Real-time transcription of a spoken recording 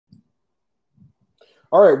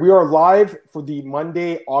All right, we are live for the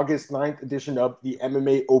Monday, August 9th edition of the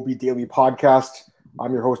MMAOB Daily Podcast.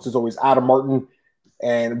 I'm your host, as always, Adam Martin,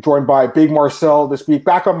 and I'm joined by Big Marcel this week.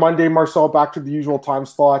 Back on Monday, Marcel, back to the usual time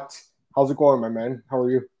slot. How's it going, my man? How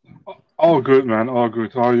are you? All good, man. All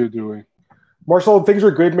good. How are you doing? Marcel, things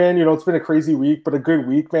are good, man. You know, it's been a crazy week, but a good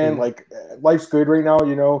week, man. Like, life's good right now,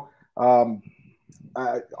 you know.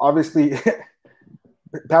 Obviously,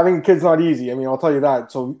 having a kid's not easy. I mean, I'll tell you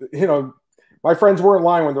that. So, you know, my friends weren't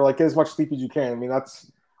lying when they're like, get as much sleep as you can. I mean,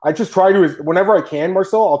 I just try to, whenever I can,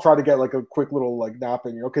 Marcel, I'll try to get like a quick little like nap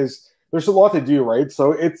in, you know, because there's a lot to do, right?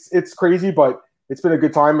 So it's crazy, but it's been a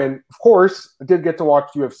good time. And of course, I did get to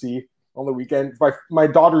watch UFC on the weekend. My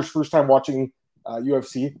daughter's first time watching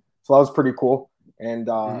UFC. So that was pretty cool. And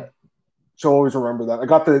she'll always remember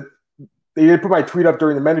that. They did put my tweet up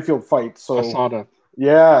during the Menfield fight. So I saw that.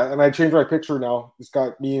 Yeah, and I changed my picture now. It's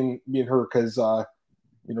got me and her because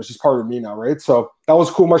you know, she's part of me now, right? So that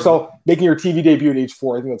was cool, Marcel, making your TV debut at age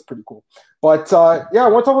 4. I think that's pretty cool. But yeah, I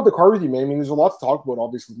want to talk about the card with you, man. I mean, there's a lot to talk about,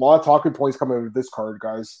 obviously. A lot of talking points coming out of this card,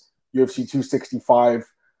 guys. UFC 265.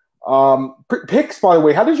 Picks, by the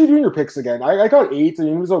way. How did you do in your picks again? I got 8. I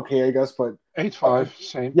mean, it was okay, I guess, but 8-5,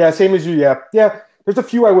 same. Yeah, same as you. Yeah. There's a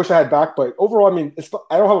few I wish I had back, but overall, I mean,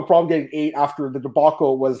 I don't have a problem getting 8 after the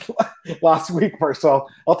debacle was last week, Marcel.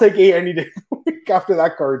 I'll take 8 any day after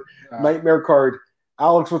that card. Nightmare card.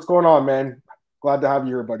 Alex, what's going on, man? Glad to have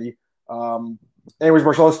you here, buddy. Anyways,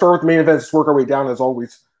 Marcel, let's start with the main event. Let's work our way down, as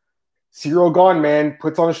always. Ciryl Gane, man,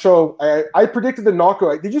 puts on a show. I predicted the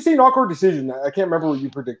knockout. Did you say knockout or decision? I can't remember what you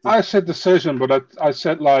predicted. I said decision, but I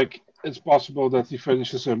said, like, it's possible that he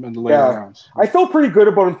finishes him in the later rounds. I felt pretty good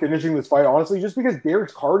about him finishing this fight, honestly, just because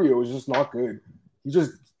Derek's cardio is just not good. He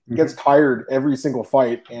just gets tired every single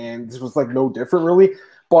fight, and this was, like, no different, really.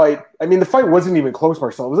 But, I mean, the fight wasn't even close,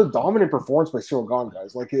 Marcel. It was a dominant performance by Ciryl Gane,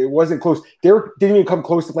 guys. Like, it wasn't close. Derek didn't even come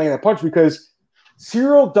close to landing that punch because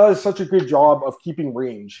Ciryl does such a good job of keeping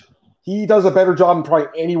range. He does a better job than probably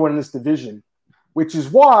anyone in this division, which is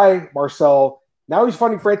why, Marcel, now he's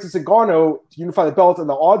fighting Francis Ngannou to unify the belt, and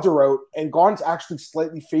the odds are out, and Gane's actually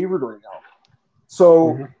slightly favored right now.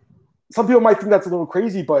 So some people might think that's a little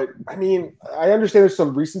crazy, but, I mean, I understand there's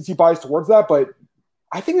some recency bias towards that, but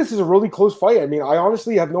I think this is a really close fight. I mean, I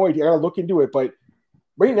honestly have no idea. I got to look into it. But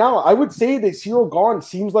right now, I would say that Ciryl Gane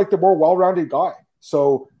seems like the more well-rounded guy.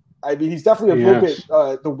 So, I mean, he's definitely a little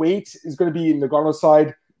bit the weight is going to be in Ngannou's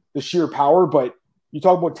side, the sheer power. But you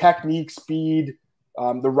talk about technique, speed,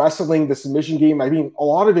 the wrestling, the submission game. I mean, a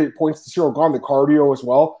lot of it points to Ciryl Gane, the cardio as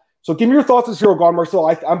well. So give me your thoughts on Ciryl Gane, Marcel.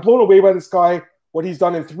 I'm blown away by this guy, what he's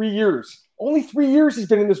done in 3 years. Only 3 years he's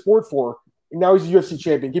been in the sport for, and now he's a UFC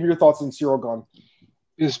champion. Give me your thoughts on Ciryl Gane.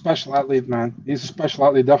 He's a special athlete, man. He's a special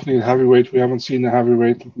athlete, definitely in heavyweight. We haven't seen a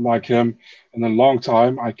heavyweight like him in a long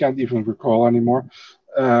time. I can't even recall anymore.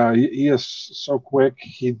 He is so quick.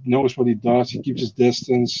 He knows what he does. He keeps his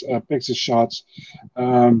distance, picks his shots.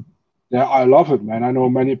 Yeah, I love it, man. I know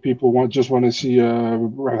many people just want to see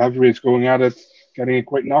heavyweights going at it, getting a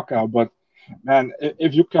quick knockout. But, man,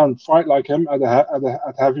 if you can fight like him at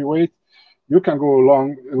heavyweight, you can go a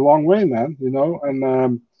long way, man, you know.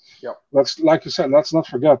 And let's, like you said, let's not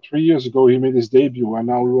forget, 3 years ago he made his debut, and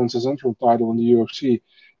now he wins his interim title in the UFC.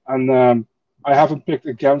 And I haven't picked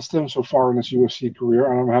against him so far in his UFC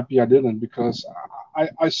career, and I'm happy I didn't, because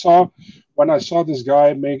when I saw this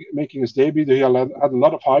guy making his debut, he had a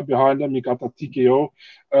lot of hype behind him. He got that TKO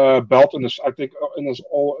belt in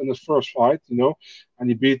his first fight, you know, and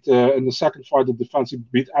he beat in the second fight of defense. He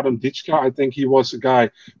beat Adam Ditchka. I think he was a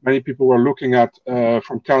guy many people were looking at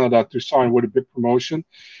from Canada to sign with a big promotion,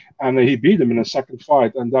 and he beat him in the second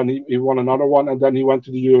fight, and then he won another one, and then he went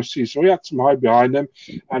to the UFC. So he had some hype behind him,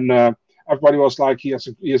 and everybody was like, he has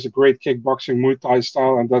a great kickboxing, Muay Thai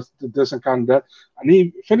style, and that's this and kind of that. And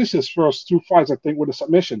he finished his first 2 fights, I think, with a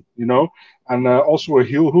submission, you know, and also a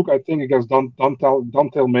heel hook, I think, against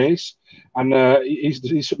Dontel Mays. And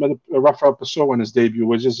he submitted Rafael Pessoa in his debut,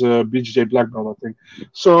 which is a BJJ black belt, I think.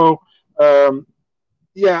 So,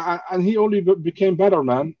 yeah, and he only became better,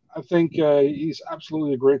 man. I think he's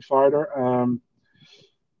absolutely a great fighter.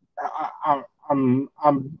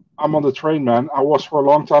 I'm on the train, man. I was for a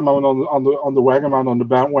long time. I'm on the wagon, man, on the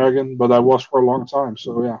bandwagon, but I was for a long time.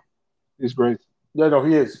 So yeah, he's great. Yeah, no,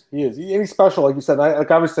 he is. And he's special, like you said.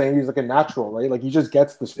 Like I was saying, he's like a natural, right? Like he just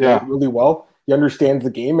gets the sport really well. He understands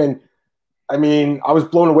the game, and I mean, I was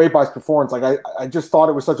blown away by his performance. Like I just thought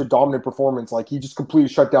it was such a dominant performance. Like he just completely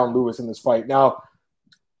shut down Lewis in this fight. Now,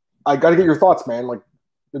 I got to get your thoughts, man. Like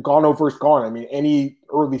the Gane versus Gane. I mean, any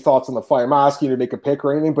early thoughts on the fight? I'm not asking you to make a pick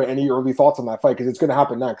or anything, but any early thoughts on that fight because it's going to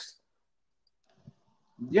happen next.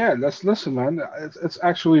 Yeah, let's listen, man. It's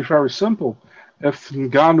actually very simple. If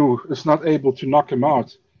Ngannou is not able to knock him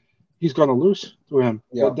out, he's gonna lose to him.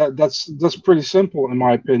 Yeah. That's pretty simple in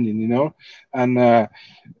my opinion, you know. And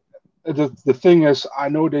the thing is, I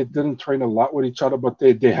know they didn't train a lot with each other, but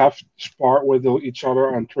they have sparred with each other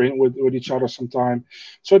and trained with each other sometime,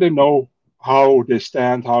 so they know how they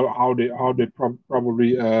stand, how they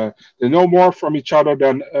probably they know more from each other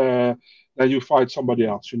than you fight somebody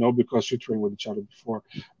else, you know, because you train with each other before.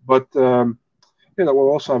 But yeah, that will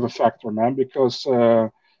also have a factor, man, because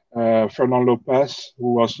Fernando Lopez,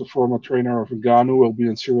 who was the former trainer of Ngannou, will be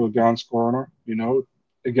in Cyril Gane's corner, you know,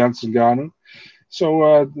 against Ngannou.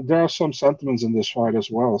 So there are some sentiments in this fight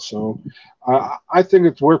as well. So I think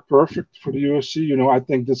it worked perfect for the UFC. You know, I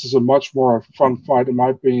think this is a much more fun fight, in my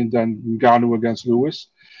opinion, than Ngannou against Lewis.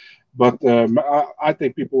 But I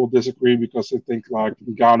think people will disagree because they think like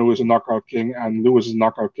Ngannou is a knockout king and Lewis is a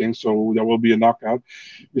knockout king, so there will be a knockout.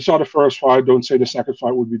 We saw the first fight. Don't say the second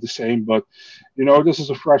fight would be the same, but you know, this is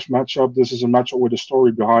a fresh matchup. This is a matchup with a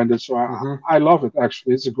story behind it. So I love it.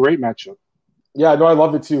 Actually, it's a great matchup. Yeah, no, I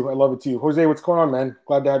love it too. I love it too. Jose, what's going on, man?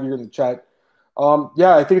 Glad to have you here in the chat.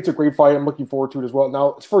 Yeah, I think it's a great fight. I'm looking forward to it as well.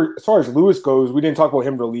 Now, as far as Lewis goes, we didn't talk about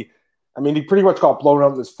him really. I mean, he pretty much got blown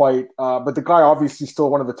out in this fight. But the guy obviously still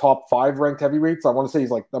one of the top 5 ranked heavyweights. I want to say he's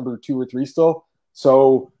like number 2 or 3 still.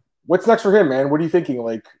 So what's next for him, man? What are you thinking?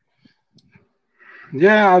 Like,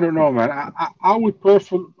 yeah, I don't know, man. I would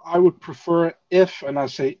prefer if, and I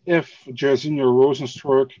say if, Jairzinho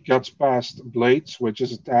Rozenstruik gets past Blades, which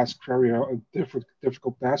is a task very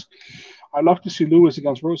difficult task. I'd love to see Lewis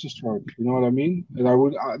against Rozenstruik. You know what I mean? And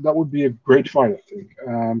that would be a great fight. I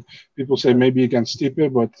think. People say maybe against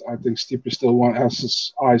Stipe, but I think Stipe still has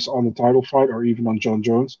his eyes on the title fight or even on John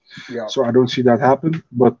Jones. yeah. So I don't see that happen.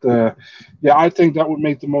 But yeah, I think that would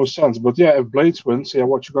make the most sense. But yeah, if Blades wins, yeah,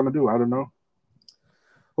 what you gonna do? I don't know.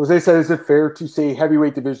 Jose said, is it fair to say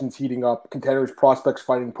heavyweight division's heating up, contenders, prospects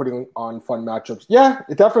fighting, putting on fun matchups? Yeah,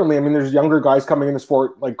 it definitely. I mean, there's younger guys coming in the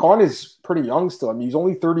sport. Like, Gon is pretty young still. I mean, he's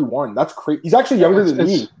only 31. That's crazy. He's actually younger than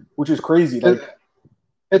me, which is crazy. Like,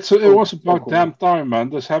 it was about damn time, man.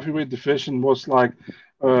 This heavyweight division was like,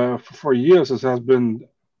 for years, it has been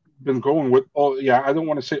going with all. Yeah, I don't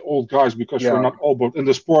want to say old guys because you're not old, but in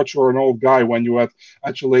the sport, you're an old guy when you're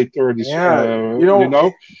at your late 30s. Yeah, you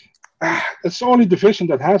know? It's the only division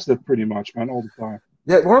that has that pretty much, man, all the time.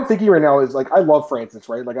 Yeah, what I'm thinking right now is, like, I love Francis,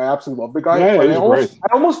 right? Like, I absolutely love the guy. Yeah, but great.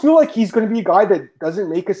 I almost feel like he's going to be a guy that doesn't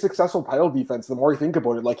make a successful title defense the more I think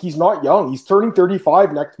about it. Like, he's not young. He's turning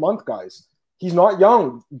 35 next month, guys. He's not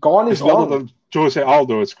young. Gon is young. Older than Jose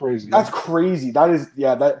Aldo. It's crazy. That's crazy. That is,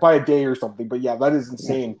 that by a day or something. But yeah, that is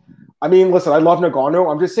insane. I mean, listen, I love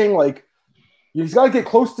Ngannou. I'm just saying, like, he's got to get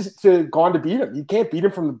close to Gon to beat him. You can't beat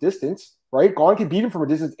him from the distance, right? Gon can beat him from a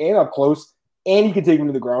distance and up close, and he can take him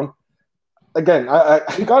to the ground. Again, I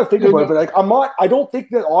got to think about it, but like, I don't think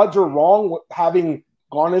that odds are wrong with having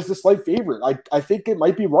Gon as the slight favorite. I think it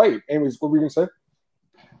might be right. Anyways, what were you going to say?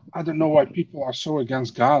 I don't know why people are so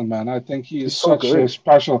against Gon, man. I think he's so such a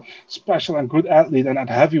special and good athlete, and at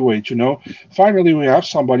heavyweight, you know. Finally, we have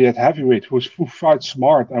somebody at heavyweight who fights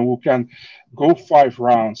smart and who can go 5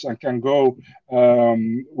 rounds and can go,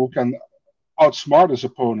 who can outsmart his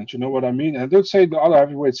opponent. You know what I mean? And I don't say the other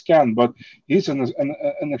heavyweights can, but he's in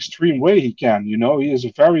an extreme way he can. You know, he is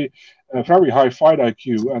a very high fight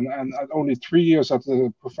IQ, and at only 3 years at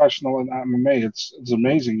the professional in MMA, it's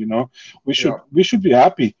amazing. You know, we should be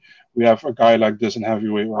happy. We have a guy like this in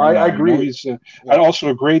heavyweight right now. I agree. You know, he's and also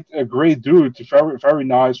a great dude, very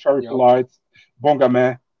nice, very polite, bon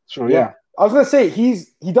gamin. So yeah. I was gonna say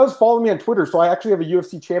he does follow me on Twitter, so I actually have a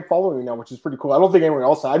UFC champ following me now, which is pretty cool. I don't think anyone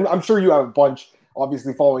else. I'm sure you have a bunch,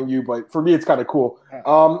 obviously following you, but for me, it's kind of cool.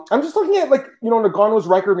 I'm just looking at, like, you know, Nganou's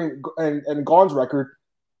record and Gon's record.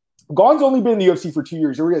 Gon's only been in the UFC for 2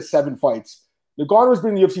 years. He already has 7 fights. Nganou's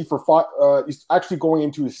been in the UFC for 5. He's actually going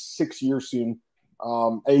into his 6th year soon.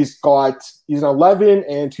 And he's an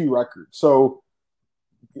 11-2 record. So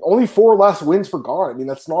only 4 less wins for Gon. I mean,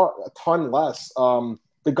 that's not a ton less.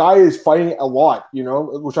 The guy is fighting a lot, you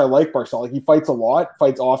know, which I like, Marcel. Like, he fights a lot,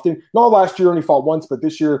 fights often. Not last year, only fought once, but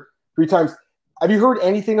this year, 3 times. Have you heard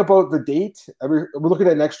anything about the date? We're looking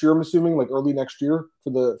at next year, I'm assuming, like early next year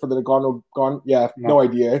for the Ngannou. Yeah, no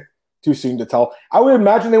idea. Too soon to tell. I would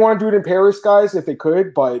imagine they want to do it in Paris, guys, if they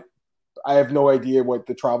could, but I have no idea what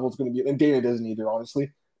the travel is going to be. And Dana doesn't either,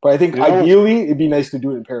 honestly. But I think ideally it'd be nice to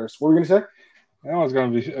do it in Paris. What were you going to say? Yeah, it's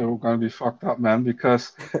gonna be fucked up, man.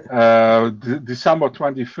 Because December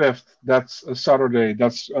 25th, that's a Saturday.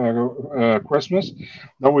 That's Christmas.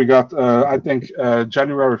 Then we got I think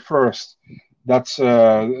January 1st. That's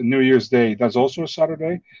New Year's Day. That's also a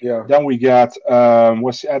Saturday. Yeah. Then we got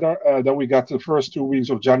what's the other? Then we got the first 2 weeks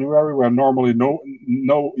of January, where normally no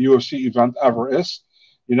UFC event ever is.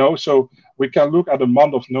 So we can look at a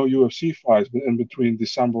month of no UFC fights in between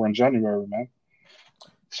December and January, man.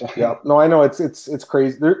 So. Yeah, no, I know it's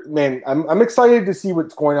crazy, man. I'm excited to see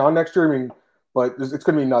what's going on next year. I mean, but it's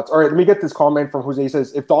going to be nuts. All right, let me get this comment from Jose. He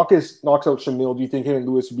says, if Dawkins knocks out Shamil, do you think him and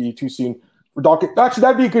Lewis would be too soon for Dawkins? Actually,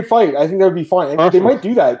 that'd be a good fight. I think that would be fun. And they might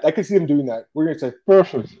do that. I could see them doing that. We're going to say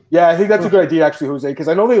perfect. Yeah, I think that's a good idea, actually, Jose, because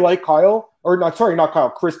I know they like Kyle, or not. Sorry, not Kyle.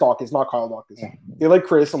 Chris Dawkins, not Kyle Dawkins. Yeah. They like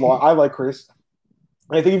Chris a lot. I like Chris.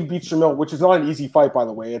 And I think if he beats Shamil, which is not an easy fight, by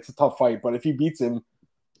the way, it's a tough fight. But if he beats him,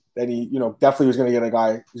 then he, definitely was going to get a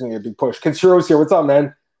guy who's going to get a big push. Kensiro's here. What's up,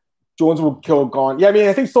 man? Jones will kill Gone. Yeah, I mean,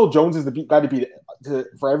 I think still Jones is the guy to beat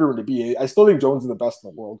for everyone to beat. I still think Jones is the best in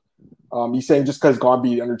the world. He's saying just because Gone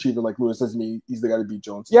beat underachiever like Lewis doesn't mean he's the guy to beat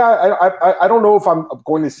Jones. Yeah, I don't know if I'm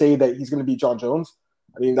going to say that he's going to beat John Jones.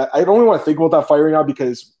 I mean, I don't even want to think about that fight right now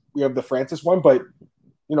because we have the Francis one. But,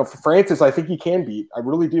 for Francis, I think he can beat. I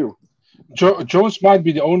really do. Jones might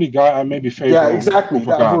be the only guy I maybe favor. Yeah, exactly.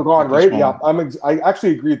 We're gone, right? Yeah, I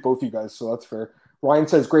actually agree with both you guys, so that's fair. Ryan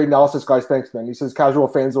says, great analysis, guys. Thanks, man. He says, casual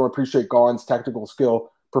fans don't appreciate Gane's technical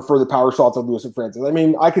skill, prefer the power shots of Lewis and Francis. I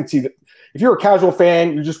mean, I could see that. If you're a casual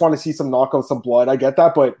fan, you just want to see some knockouts, some blood. I get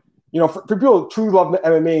that. But, for people who truly love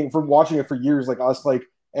MMA, from watching it for years, like us, and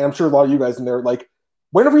I'm sure a lot of you guys in there,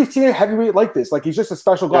 when have we seen a heavyweight like this? He's just a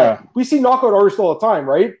special guy. Yeah. We see knockout artists all the time,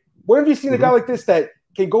 right? When have you seen a guy like this that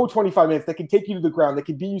can go 25 minutes, that can take you to the ground, that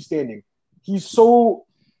can beat you standing? He's so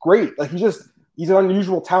great. He's an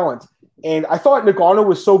unusual talent. And I thought Nagano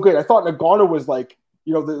was so good. I thought Nagano was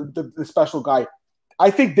the special guy.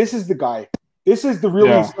 I think this is the guy. This is the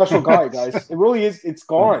really special guy, guys. It really is. It's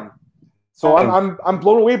Gane. So I'm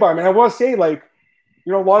blown away by him. And I want to say, a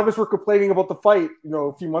lot of us were complaining about the fight,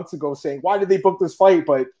 a few months ago, saying, why did they book this fight?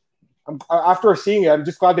 But after seeing it, I'm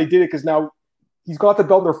just glad they did it because now he's got the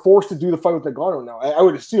belt. They're forced to do the fight with Nagano now. I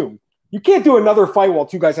would assume. You can't do another fight while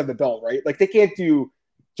two guys have the belt, right? They can't do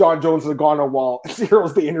John Jones and Nagano while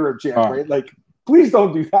Cyril's the interim champ, right? Please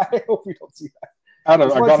don't do that. I hope we don't see that.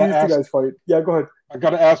 Adam, I gotta ask you guys fight. Yeah, go ahead. I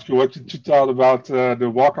gotta ask you what you thought about the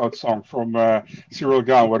walkout song from Cyril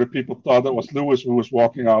Gane, where the people thought that was Lewis who was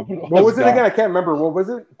walking out. What was it again? I can't remember. What was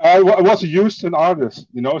it? It was a Houston artist,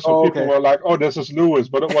 so people were like, "Oh, this is Lewis,"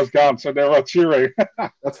 but it was Gane, so they were cheering.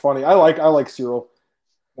 That's funny. I like Cyril.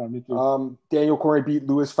 Yeah, me too. Daniel Cormier beat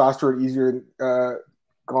Lewis faster and easier.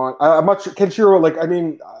 Gone. I'm not sure.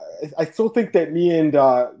 Kenshiro, I still think that me and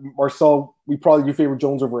Marcel, we probably do favor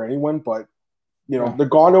Jones over anyone, but the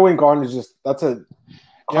Gano and Gane is just that's a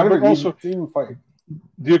kind of also team fight.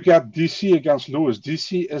 You get DC against Lewis.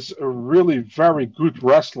 DC is a really very good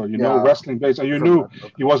wrestler, wrestling based, and you knew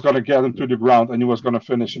he was going to get him to the ground and he was going to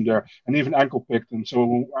finish him there, and even ankle picked him.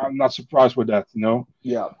 So I'm not surprised with that,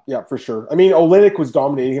 Yeah, for sure. I mean, Oleinik was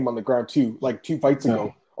dominating him on the ground too, 2 fights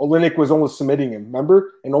ago. Oleinik was almost submitting him,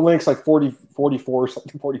 remember? And Oleinik's 44 or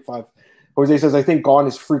something, 45. Jose says, I think Gane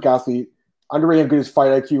is a freak athlete. Underrated how good his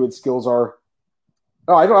fight IQ and skills are.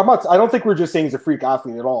 No, I don't think we're just saying he's a freak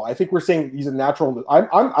athlete at all. I think we're saying he's a natural. I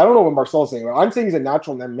don't know what Marcel's saying, but I'm saying he's a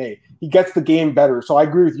natural in MMA. He gets the game better. So I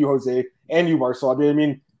agree with you, Jose, and you, Marcel.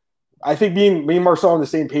 I think me and Marcel on the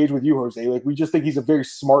same page with you, Jose. We just think he's a very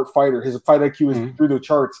smart fighter. His fight IQ is through the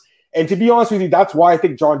charts. And to be honest with you, that's why I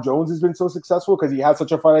think John Jones has been so successful, because he has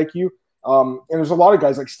such a fight IQ. And there's a lot of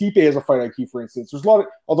guys like Stipe has a fight IQ, for instance. There's a lot of,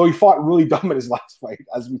 although he fought really dumb in his last fight,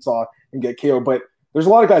 as we saw him get KO'd, but there's a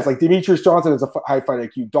lot of guys like Demetrius Johnson has a high fight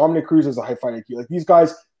IQ. Dominic Cruz has a high fight IQ. These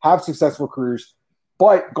guys have successful careers,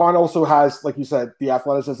 but Gane also has, like you said, the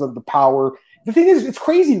athleticism, the power. The thing is, it's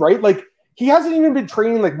crazy, right? He hasn't even been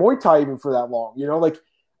training Muay Thai even for that long.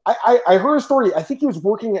 I heard a story. I think he was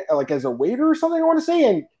working as a waiter or something, I want to say,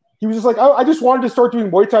 and he was just I just wanted to start doing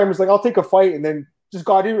Muay Thai. And was I'll take a fight, and then just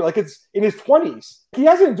got into it. It's in his 20s. He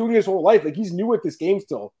hasn't been doing it his whole life. He's new at this game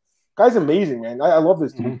still. Guy's amazing, man. I love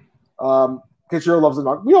this dude. Kenshiro loves the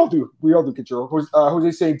knock. We all do. Kenshiro.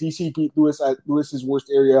 Jose saying DC beat Lewis at Lewis's worst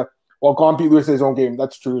area, while Gane beat Lewis at his own game.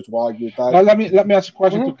 That's true as well. I agree with that. Now, let me ask a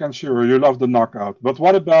question to Kenshiro. You love the knockout, but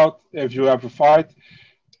what about if you have a fight,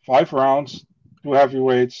 5 rounds, 2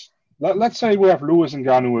 heavyweights? Let's say we have Lewis and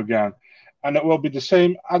Gane again, and it will be the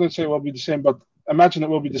same. I don't say it will be the same, but imagine it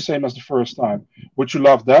will be the same as the first time. Would you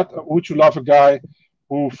love that? Would you love a guy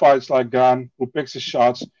who fights like Gane, who picks his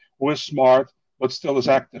shots, who is smart, but still is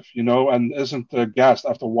active, and isn't gassed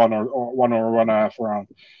after one or 1.5 round?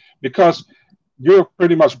 Because you're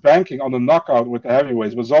pretty much banking on the knockout with the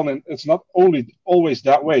heavyweights. But it's not only always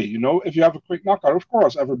that way. You know, if you have a quick knockout, of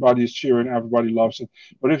course, everybody is cheering, everybody loves it.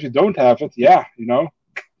 But if you don't have it, yeah, you know,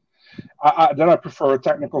 then I prefer a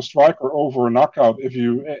technical striker over a knockout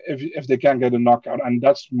if they can get a knockout, and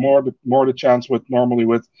that's more the chance with normally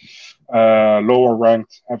with lower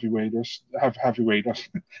ranked heavyweight fighters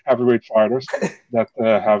that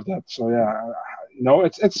have that. So yeah, you know,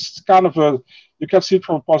 it's kind of you can see it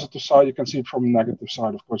from a positive side, you can see it from a negative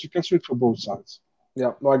side, of course. You can see it from both sides.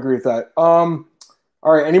 Yeah, no, I agree with that. All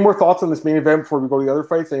right, any more thoughts on this main event before we go to the other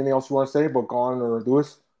fights? Anything else you want to say about Gane or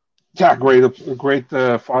Lewis? Yeah, great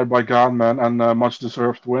fight by Gane, man, and much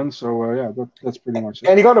deserved win. So yeah, that's pretty much it.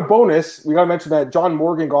 And he got a bonus. We got to mention that John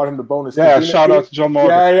Morgan got him the bonus. Yeah, shout out to John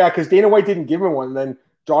Morgan. Yeah, because Dana White didn't give him one. And then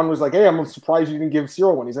John was like, "Hey, I'm surprised you didn't give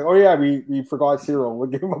Cyril one." He's like, "Oh yeah, we forgot Cyril. We'll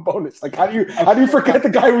give him a bonus." Like, how do you forget the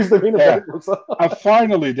guy who's the main event? And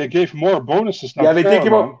finally, they gave more bonuses now. Yeah, they did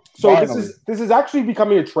give him. So this is actually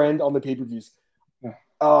becoming a trend on the pay-per-views. Yeah.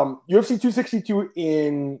 UFC 262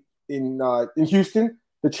 in Houston.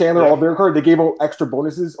 The Chandler Oliveira card, they gave out extra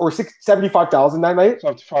bonuses, or 75,000 that night.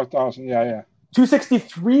 75,000, yeah.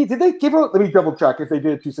 263, did they give out? Let me double check if they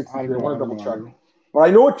did 263. I want to double check. Well,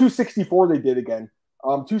 I know at 264 they did again.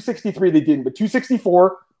 263 they didn't, but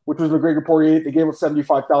 264, which was McGregor Poirier, they gave out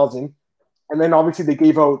 75,000, and then obviously they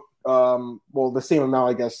gave out the same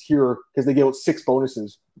amount, I guess, here because they gave out 6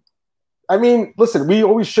 bonuses. I mean, listen, we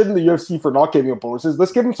always shit in the UFC for not giving out bonuses.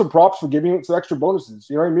 Let's give them some props for giving out some extra bonuses.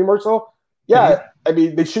 You know what I mean, Marcel? Yeah, I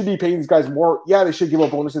mean, they should be paying these guys more. Yeah, they should give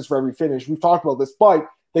out bonuses for every finish. We've talked about this, but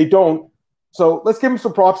they don't. So let's give them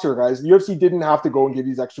some props here, guys. The UFC didn't have to go and give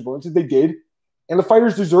these extra bonuses. They did, and the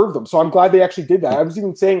fighters deserve them. So I'm glad they actually did that. I was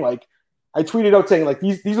even saying, like, I tweeted out saying, like,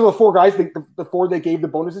 these are the 4 guys, the 4 they gave the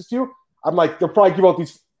bonuses to. I'm like, they'll probably give out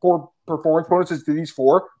these 4 performance bonuses to these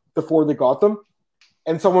 4, the 4 that got them.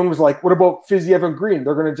 And someone was like, what about Fiziev and Green?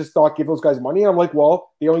 They're going to just not give those guys money? And I'm like,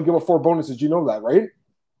 well, they only give out 4 bonuses. You know that, right?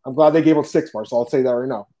 I'm glad they gave out 6 more, so I'll say that right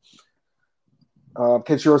now.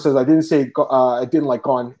 Kenshiro says, I didn't like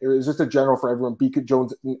Gane. It was just a general for everyone. Beat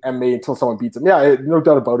Jones in MMA until someone beats him. Yeah, no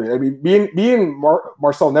doubt about it. I mean, me and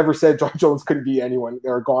Marcel never said John Jones couldn't beat anyone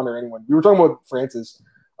or Gane or anyone. We were talking about Francis.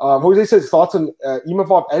 Jose says, thoughts on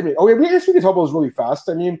Imavov Edmund. Okay, we can talk about this really fast.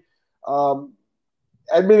 I mean,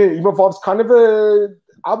 Edmund and Imavov's kind of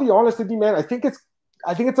I'll be honest with you, man. I think it's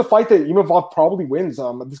a fight that Imavov probably wins.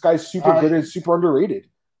 This guy's super good and super underrated.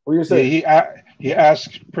 What are you saying? Yeah, he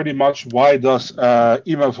asked pretty much why does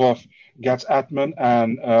Imavov gets Edmund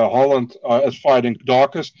and Holland is fighting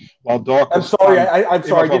Dawkins while Dawkins. I'm sorry, I'm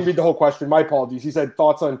sorry, I didn't read the whole question. My apologies. He said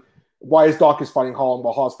thoughts on why is Dawkins fighting Holland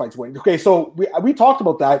while Haas fights Wayne. Okay, so we talked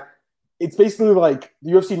about that. It's basically like the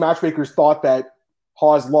UFC matchmakers thought that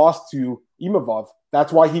Haas lost to Imavov.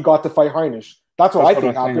 That's why he got to fight Heinisch. That's what I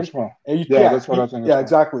think happened. Well. That's what I think. Yeah,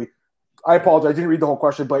 exactly. I apologize. I didn't read the whole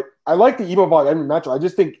question, but I like the Imavov Edmund matchup. I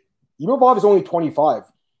just think Imavov is only 25.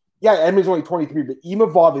 Yeah, Edmund's only 23, but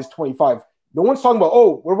Imavov is 25. No one's talking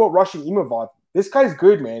about, what about rushing Imavov? This guy's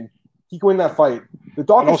good, man. He can win that fight. The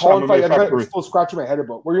Dawkins Holland fight, I'm still scratching my head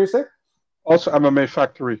about. What are you going to say? Also MMA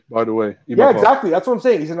Factory, by the way. Imavov. Yeah, exactly. That's what I'm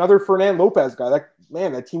saying. He's another Fernan Lopez guy.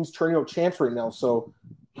 That team's turning out champs right now. So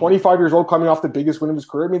 25 years old, coming off the biggest win of his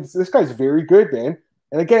career. I mean, this guy's very good, man.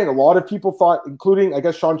 And again, a lot of people thought, including, I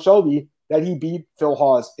guess, Sean Shelby, that he beat Phil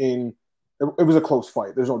Haas in – it was a close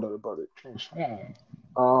fight. There's no doubt about it.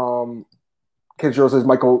 Kenshiro says,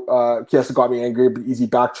 Michael Chiesa got me angry, but easy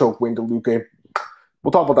back choke win to Luque.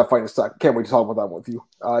 We'll talk about that fight in a sec. Can't wait to talk about that one with you.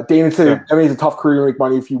 Dana said, I mean, it's a tough career to make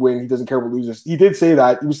money if you win. He doesn't care about losers. He did say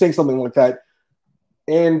that. He was saying something like that.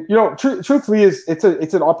 And, you know, truthfully, it's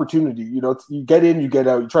an opportunity. You know, you get in, you get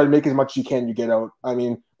out. You try to make as much as you can, you get out. I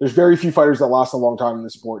mean, there's very few fighters that last a long time in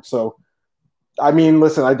this sport. So, I mean,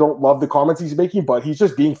 listen, I don't love the comments he's making, but he's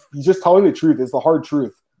just telling the truth. It's the hard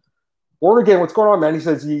truth. Born again, what's going on, man? He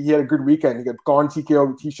says he had a good weekend. He got Gane,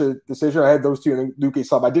 TKO, Tisha decision. I had those 2 and then Luque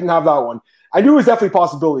sub. I didn't have that one. I knew it was definitely a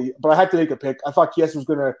possibility, but I had to make a pick. I thought Chiesa was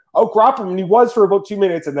going to out-grapple him, and he was for about 2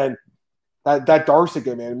 minutes, and then that Darce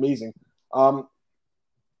again, man, amazing.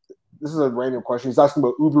 This is a random question. He's asking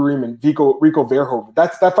about Uberim and Rico Verhoeven.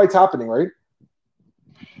 That fight's happening, right?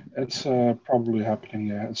 It's probably happening.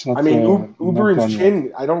 Yeah, it's not. I mean, Uberim's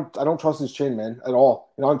chin. I don't trust his chin, man, at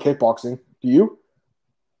all. You know, in kickboxing, do you?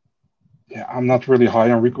 Yeah, I'm not really high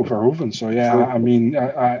on Rico Verhoeven, so yeah. Sure. I mean,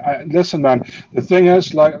 I listen, man. The thing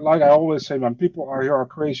is, like I always say, man, people are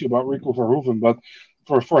crazy about Rico Verhoeven, but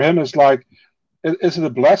for him, it's like, is it a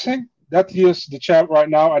blessing? that he is the champ right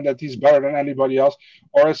now and that he's better than anybody else,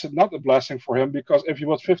 or is it not a blessing for him? Because if he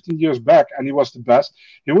was 15 years back and he was the best,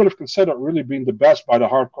 he would have considered really being the best by the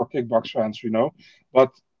hardcore kickbox fans,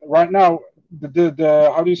 But right now,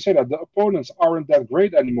 the how do you say that? The opponents aren't that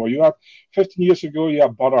great anymore. You had 15 years ago, you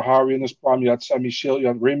had Badr Hari in his prime, you had Sammy Shield, you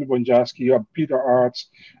had Remy Bonjasky, you had Peter Arts,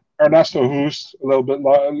 Ernesto Hoost a little bit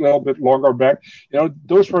longer back.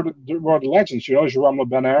 Those were the legends. Jerome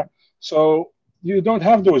Benair. So you don't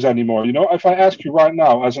have those anymore. If I ask you right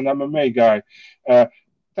now, as an MMA guy,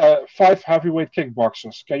 5 heavyweight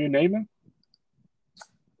kickboxers, can you name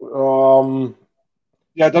it?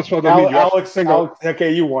 Yeah, that's what I mean. Alex,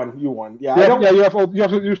 okay, you won. Yeah, you have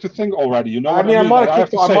to think already. I'm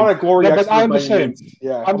not a glory expert. But I'm the same.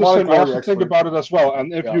 Yeah, I'm the same. I have to think about it as well.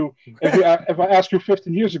 And if I ask you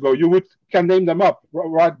 15 years ago, you can name them up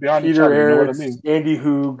right behind each other. You know what I mean? Andy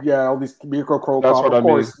Hoog, all these Mirko Krokop, that's what of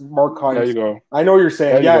course, I mean. Mark Hunt. There you go. I know what you're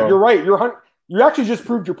saying. You're right. You actually just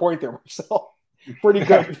proved your point there, Marcel. Pretty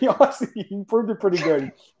good. To be honest, you proved it pretty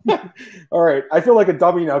good. All right, I feel like a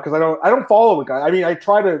dummy now because I don't follow the guy. I mean, I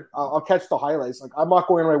try to. I'll catch the highlights. Like I'm not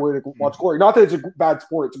going my way to watch glory. Not that it's a bad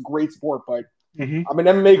sport; it's a great sport. But I'm an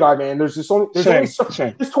MMA guy, man. There's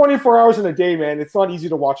 24 hours in a day, man. It's not easy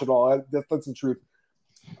to watch it all. That's the truth.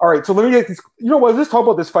 All right, so let me get these. You know what? Let's talk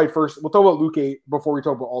about this fight first. We'll talk about Luque before we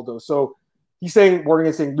talk about Aldo. So he's saying Morgan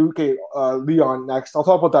is saying Luque Leon next. I'll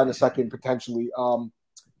talk about that in a second potentially.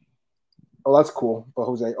 Oh, that's cool. But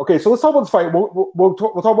Jose. Okay, so let's talk about this fight. We'll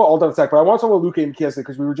talk about Aldo in a sec, but I want to talk about Luque and Chiesa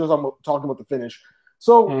because we were just talking about the finish.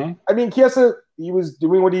 So, I mean, Chiesa, he was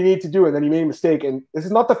doing what he needed to do, and then he made a mistake. And this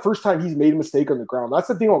is not the first time he's made a mistake on the ground. That's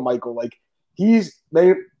the thing with Michael. Like, he's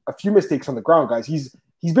made a few mistakes on the ground, guys. He's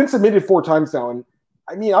been submitted 4 times now. And,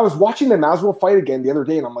 I mean, I was watching the Masvidal fight again the other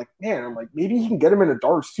day, and I'm like, maybe he can get him in a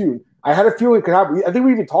darts, too. I had a feeling it could happen. I think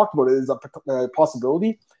we even talked about it as a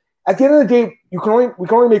possibility. At the end of the day, we can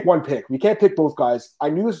only make one pick. We can't pick both guys. I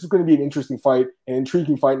knew this was going to be an interesting fight, an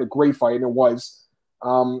intriguing fight, and a great fight, and it was.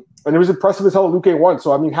 And it was impressive as hell that Luque won.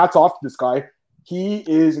 So, I mean, hats off to this guy. He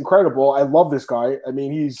is incredible. I love this guy. I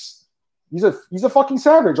mean, he's a fucking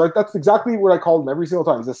savage. Right? That's exactly what I called him every single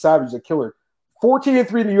time. He's a savage, a killer.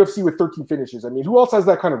 14-3 in the UFC with 13 finishes. I mean, who else has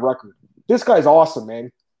that kind of record? This guy's awesome,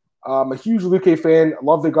 man. I'm a huge Luque fan. I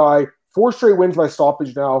love the guy. 4 straight wins by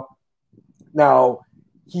stoppage now. Now,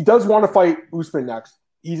 he does want to fight Usman next.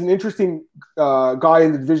 He's an interesting guy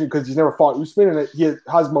in the division because he's never fought Usman, and he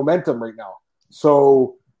has momentum right now.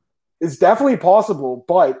 So it's definitely possible,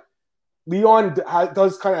 but Leon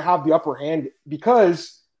does kind of have the upper hand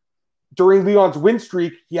because during Leon's win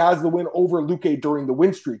streak, he has the win over Luque during the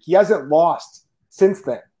win streak. He hasn't lost since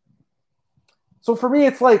then. So for me,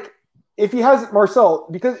 it's like if he hasn't, Marcel,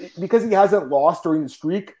 because he hasn't lost during the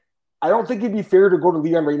streak, I don't think it'd be fair to go to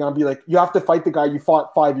Leon right now and be like, you have to fight the guy you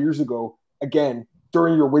fought 5 years ago again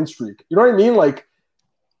during your win streak. You know what I mean? Like,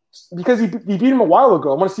 because he beat him a while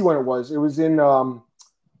ago. I want to see when it was. It was in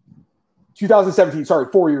 2017. Sorry,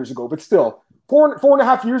 4 years ago. But still, four and a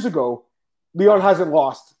half years ago, Leon hasn't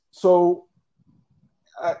lost. So,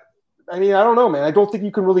 I mean, I don't know, man. I don't think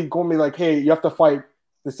you can really go and be like, hey, you have to fight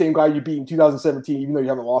the same guy you beat in 2017, even though you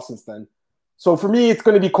haven't lost since then. So for me, it's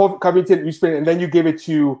going to be Covington, Usman, and then you give it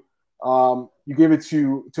to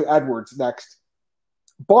Edwards next.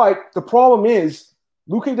 But the problem is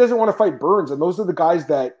Luque doesn't want to fight Burns, and those are the guys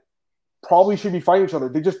that probably should be fighting each other.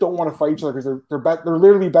 They just don't want to fight each other because they're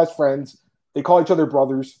literally best friends. They call each other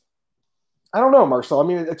brothers. I don't know, Marcel. I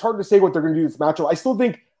mean, it's hard to say what they're going to do this matchup.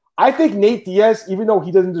 I think Nate Diaz, even though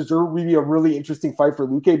he doesn't deserve really a really interesting fight for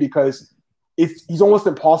Luque because he's almost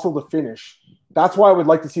impossible to finish. That's why I would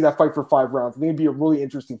like to see that fight for 5 rounds. I think it'd be a really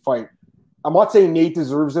interesting fight. I'm not saying Nate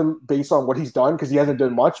deserves him based on what he's done because he hasn't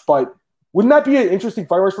done much, but wouldn't that be an interesting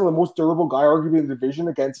fight for the most durable guy arguably in the division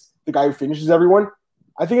against the guy who finishes everyone?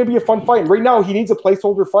 I think it'd be a fun fight. And right now, he needs a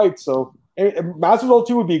placeholder fight, so Masvidal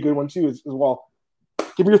too would be a good one too as well.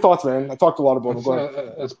 Give me your thoughts, man. I talked a lot about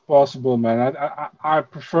it. It's possible, man.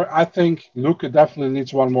 I think Luque definitely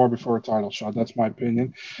needs one more before a title shot. That's my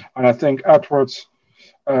opinion, and I think Edwards.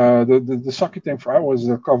 The sucky thing for Edwards is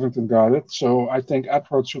that Covington got it, so I think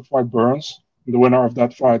Edwards should fight Burns. The winner of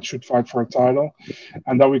that fight should fight for a title,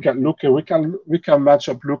 and then we get Luque. We can match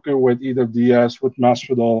up Luque with either Diaz, with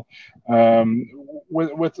Masvidal,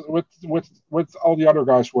 with all the other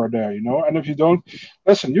guys who are there, you know. And if you don't,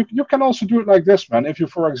 listen, you can also do it like this, man. If you,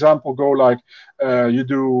 for example, go like you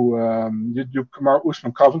do Kamaru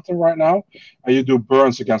Usman Covington right now, and you do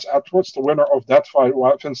Burns against Edwards, the winner of that fight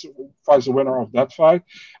fights the winner of that fight,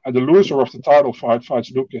 and the loser of the title fight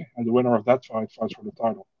fights Luque, and the winner of that fight fights for the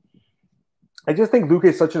title. I just think Luque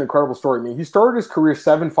is such an incredible story. I mean, he started his career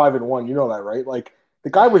 7-5-1. You know that, right? Like, The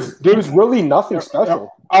guy was really nothing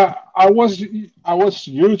special. I was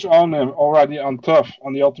huge on him already on Tough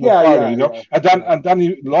on the Ultimate Fighter, you know. Yeah. And then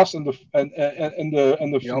he lost in the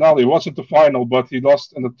finale. It wasn't the final, but he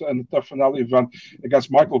lost in the Tough finale event against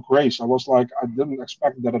Michael Grace. I was like, I didn't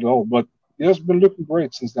expect that at all, but he has been looking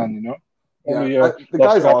great since then, you know. Only the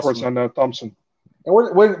guy's awesome. And Thompson. And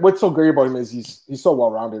what's so great about him is he's so well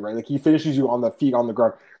rounded, right? Like he finishes you on the feet, on the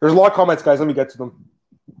ground. There's a lot of comments, guys. Let me get to them.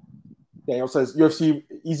 Daniel says UFC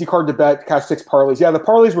easy card to bet, cash 6 parlays. Yeah, the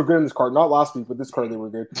parlays were good in this card. Not last week, but this card they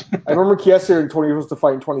were good. I remember Chiesa and Tony was to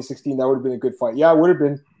fight in 2016. That would have been a good fight. Yeah, it would have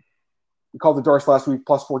been. We called the Dorff last week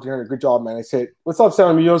plus 1,400. Good job, man. I said, what's up,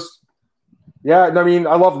 San Amigos? Yeah, I mean,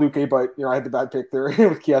 I love Luque, but I had the bad pick there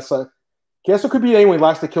with Chiesa. Chiesa could be anyway.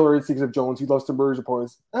 Lacks the killer instincts of Jones. He loves to murder his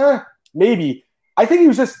opponents. Maybe. I think he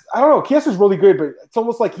was just. I don't know. Chiesa's really good, but it's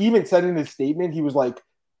almost like he even said in his statement, he was like.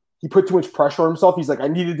 He put too much pressure on himself. He's like, I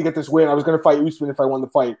needed to get this win. I was going to fight Usman if I won the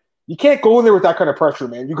fight. You can't go in there with that kind of pressure,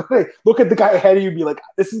 man. You got to look at the guy ahead of you and be like,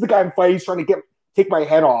 this is the guy I'm fighting. He's trying to take my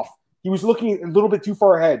head off. He was looking a little bit too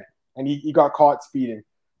far ahead, and he got caught speeding.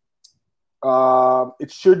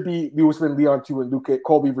 It should be Usman, Leon 2, and Luque,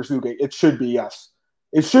 Colby versus Luque. It should be, yes.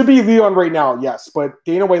 It should be Leon right now, yes. But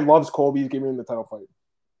Dana White loves Colby. He's giving him the title fight.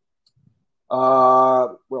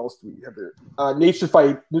 What else do we have here? Nate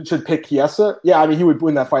should pick Chiesa. Yeah, I mean he would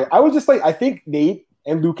win that fight. I would just I think Nate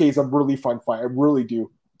and Luque is a really fun fight. I really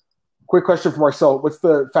do. Quick question for Marcel. What's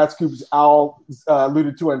the fat scoops Al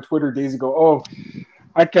alluded to on Twitter days ago? Oh,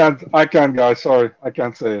 I can't, guys. Sorry, I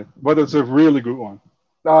can't say it. But it's a really good one.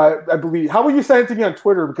 I believe. How will you send it to me on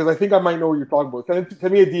Twitter? Because I think I might know what you're talking about.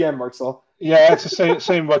 Send me a DM, Marcel. Yeah, it's the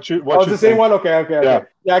same. What you? It's the same one. Okay.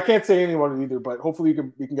 Yeah, I can't say anyone either, but hopefully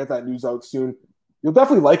we can get that news out soon. You'll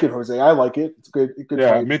definitely like it, Jose. I like it. It's good.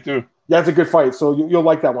 Yeah, fight. Me too. Yeah, it's a good fight. So you'll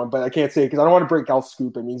like that one, but I can't say it because I don't want to break Al's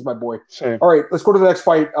scoop. I mean, he's my boy. Same. All right, let's go to the next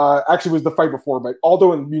fight. Actually, it was the fight before, but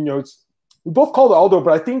Aldo and Munoz. We both called Aldo,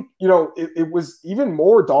 but I think it was even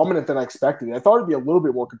more dominant than I expected. I thought it'd be a little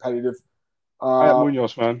bit more competitive.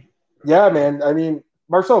 Munoz, man. Yeah, man. I mean,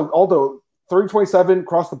 Marcel Aldo, 30-27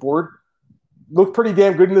 across the board, looked pretty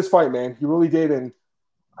damn good in this fight, man. He really did, and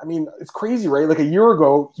I mean, it's crazy, right? Like a year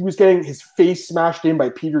ago, he was getting his face smashed in by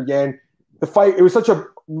Peter Yan. The fight, it was such a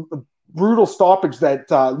brutal stoppage that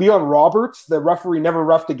Leon Roberts, the referee, never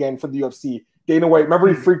reffed again for the UFC. Dana White, remember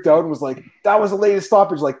he freaked out and was like, that was the latest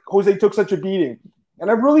stoppage. Like, Jose took such a beating. And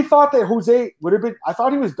I really thought that Jose would have been – I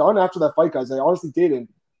thought he was done after that fight, guys. I honestly did. And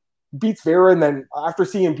beats Vera, and then after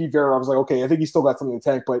seeing him beat Vera, I was like, okay, I think he still got something in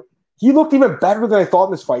the tank. But he looked even better than I thought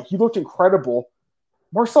in this fight. He looked incredible.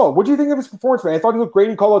 Marcel, what do you think of his performance, man? I thought he looked great.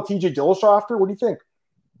 He called out TJ Dillashaw after. What do you think?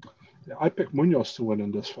 Yeah, I picked Munoz to win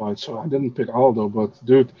in this fight, so I didn't pick Aldo. But,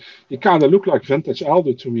 dude, he kind of looked like vintage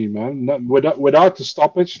Aldo to me, man. Without the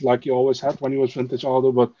stoppage, like he always had when he was vintage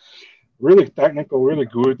Aldo, but really technical, really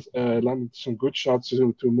good. Landed some good shots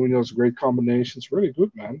to Munoz, great combinations. Really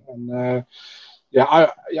good, man. And, yeah,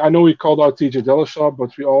 I know he called out TJ Dillashaw,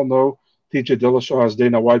 but we all know TJ Dillashaw has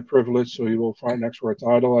Dana White privilege, so he will fight next for a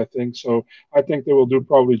title, I think. So I think they will do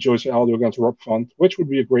probably Jose Aldo against Rob Font, which would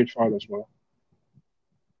be a great fight as well.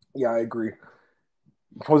 Yeah, I agree.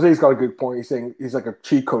 Jose's got a good point. He's saying he's like a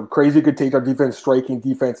cheat code. Crazy good takedown defense, striking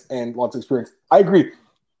defense, and lots of experience. I agree.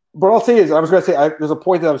 But I'll say is, I was going to say, there's a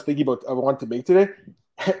point that I was thinking about I wanted to make today.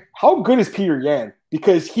 How good is Peter Yan?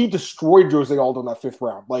 Because he destroyed Jose Aldo in that 5th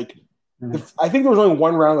round. Like, I think there was only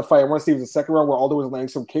one round of the fight. I want to say it was the 2nd round where Aldo was landing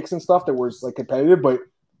some kicks and stuff that was like competitive, but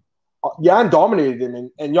Yan dominated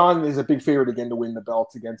him, and Yan is a big favorite again to win the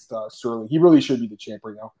belt against Sterling. He really should be the champ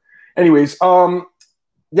right now. Anyways,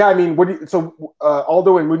 yeah, I mean,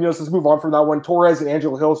 Aldo and Munoz, let's move on from that one. Torres and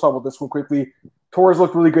Angela Hill, let's talk about this one quickly. Torres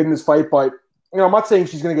looked really good in this fight, but I'm not saying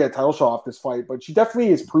she's going to get a title shot off this fight, but she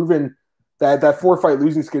definitely has proven that 4-fight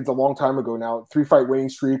losing skid's a long time ago now. 3-fight winning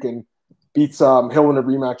streak, and beats Hill in a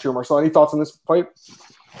rematch here. Marcel, any thoughts on this fight?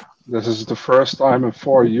 This is the first time in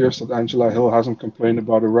 4 years that Angela Hill hasn't complained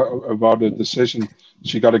about a decision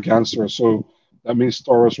she got against her. So that means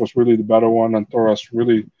Torres was really the better one, and Torres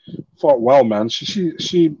really fought well, man.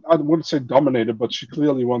 She I wouldn't say dominated, but she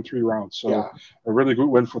clearly won 3 rounds. So yeah. A really good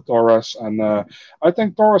win for Torres, and I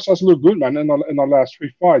think Torres has looked good, man. In the last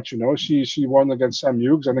 3 fights, she won against Sam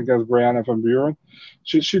Hughes and against Brianna Van Buren.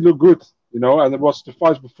 She looked good. And it was the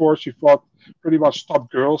fights before she fought pretty much top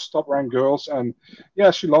ranked girls, and yeah,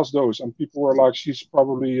 she lost those, and people were like, she's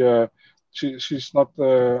probably she's not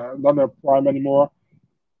in her prime anymore.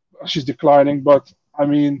 She's declining, but I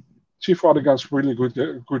mean, she fought against really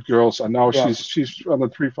good girls, and now she's on a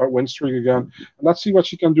 3-fight win streak again. And let's see what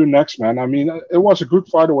she can do next, man. I mean, it was a good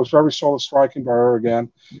fight. It was very solid striking by her again,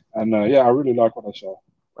 and yeah, I really like what I saw.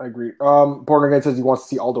 I agree. Born again says he wants to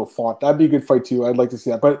see Aldo Font. That'd be a good fight too. I'd like to see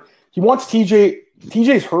that. But he wants TJ.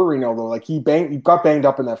 TJ's hurt right now though. Like he got banged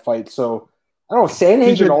up in that fight. So I don't know.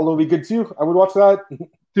 Sandhagen Aldo would be good too. I would watch that.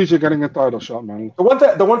 TJ getting a title shot, man. The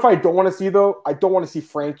one fight I don't want to see though, I don't want to see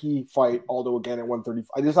Frankie fight Aldo again at 130.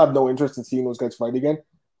 I just have no interest in seeing those guys fight again.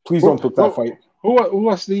 Please don't book that fight. Who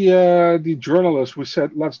was the journalist who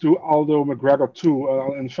said let's do Aldo McGregor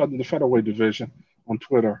 2 in the featherweight division on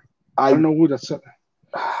Twitter? I don't know who that said.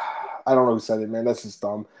 I don't know who said it, man. That's just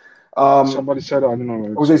dumb. Somebody said it. I don't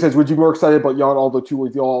know. Jose says, would you be more excited about young Aldo 2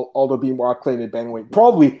 with Aldo being more acclaimed at bantamweight?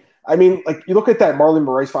 Probably. I mean, like, you look at that Marlon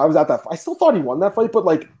Moraes fight. I was at that fight. I still thought he won that fight, but,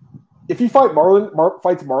 like, if he fights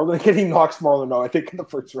Marlon again, he knocks Marlon out, I think, in the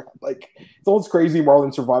first round. Like, it's almost crazy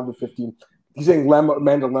Marlon survived the 15. He's saying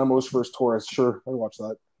Amanda Lemos versus Torres. Sure, I'd watch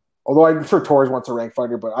that. Although I'm sure Torres wants a ranked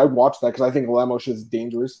fighter, but I'd watch that because I think Lemos is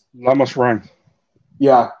dangerous. Lemos ranked.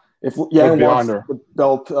 Yeah. If Yan wants the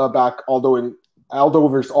belt back, Aldo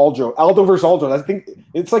versus Aljo. Aldo versus Aljo. I think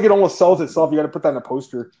it's like it almost sells itself. You got to put that in a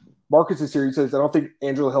poster. Marcus is here. He says, I don't think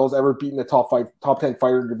Angela Hill's ever beaten the top 10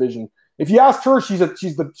 fighter division. If you asked her, she's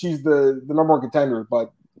the number one contender.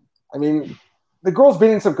 But I mean, the girl's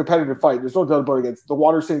been in some competitive fight. There's no doubt about it. Against the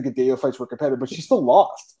Waterson Gadea fights were competitive, but she still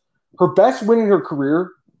lost. Her best win in her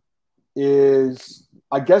career is,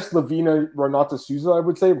 I guess, Lavina Renata Souza, I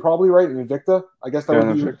would say, probably, right? In Invicta. I guess that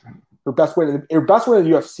would be her best win. Her best win in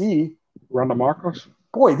the UFC. Ronda Marcos.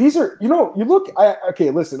 Boy, these are, you look, okay,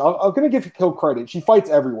 listen, I'm going to give Hill credit. She fights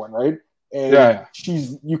everyone, right? And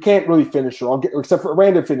you can't really finish her, except for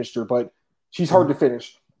Randa finished her, but she's hard to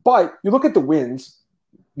finish. But you look at the wins,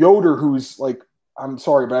 Yoder, who's like, I'm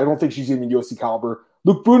sorry, but I don't think she's even UFC caliber.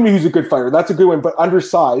 Luke Boonme, who's a good fighter. That's a good one, but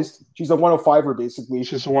undersized. She's a 105er, basically.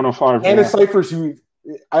 She's a 105er. Anna Cyphers, who,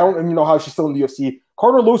 I don't even know how she's still in the UFC.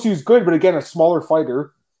 Carter Losi, who's good, but again, a smaller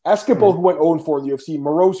fighter. Escobar, who went 0-4 in the UFC.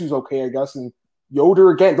 Morose, who's okay, I guess, and Yoder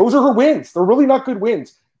again. Those are her wins. They're really not good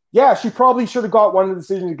wins. Yeah, she probably should have got one of the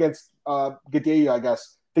decisions against Gadea, I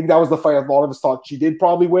guess. I think that was the fight a lot of us thought she did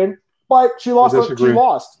probably win, but she lost. She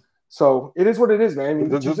lost. So it is what it is, man. I mean,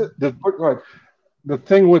 go ahead. The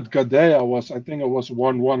thing with Gadea was, I think it was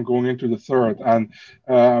 1-1 going into the third, and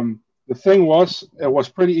the thing was, it was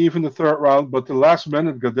pretty even the third round, but the last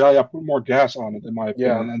minute, Gadea put more gas on it, in my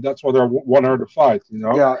opinion, and that's what won her the fight,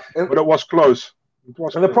 Yeah, but it was close.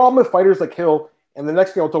 The problem with fighters like Hill, and the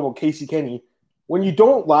next thing I'll talk about, Casey Kenny, when you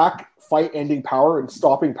don't lack fight-ending power and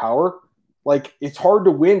stopping power, like, it's hard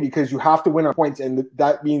to win because you have to win on points, and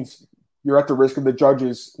that means you're at the risk of the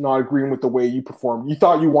judges not agreeing with the way you perform. You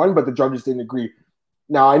thought you won, but the judges didn't agree.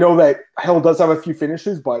 Now, I know that Hill does have a few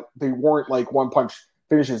finishes, but they weren't like one-punch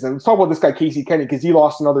finishes. And let's talk about this guy, Casey Kenny, because he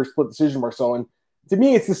lost another split decision, Marcel. And to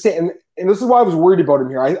me, it's the same. And this is why I was worried about him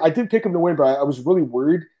here. I did pick him to win, but I was really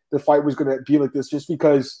worried the fight was going to be like this just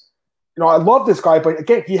because, I love this guy. But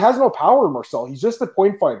again, he has no power, Marcel. He's just a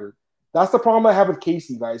point fighter. That's the problem I have with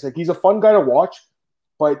Casey, guys. Like, he's a fun guy to watch,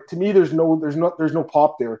 but to me, there's no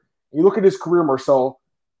pop there. You look at his career, Marcel.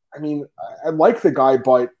 I mean, I like the guy,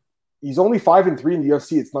 but he's only 5-3 in the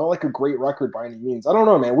UFC. It's not like a great record by any means. I don't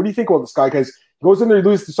know, man. What do you think about this guy? Because he goes in there, he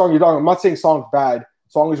loses to Song Yadong. I'm not saying Song's bad.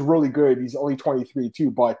 Song is really good. He's only 23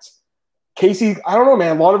 too. But Casey, I don't know,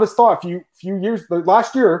 man. A lot of us thought a few years,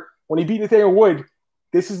 last year when he beat Nathaniel Wood,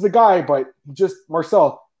 this is the guy. But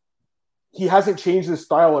Marcel, he hasn't changed his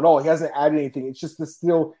style at all. He hasn't added anything. It's just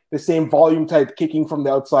still the same volume type kicking from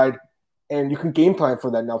the outside, and you can game plan for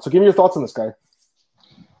that now. So give me your thoughts on this guy.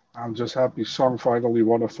 I'm just happy Song finally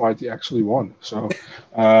won a fight he actually won. So,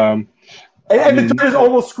 and the judges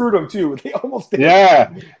almost screwed him too. They almost did.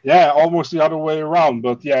 Yeah, almost the other way around.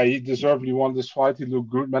 But yeah, he deservedly won this fight. He looked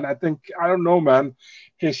good, man. I don't know, man.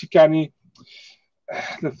 Casey Kenny.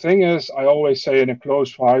 The thing is, I always say in a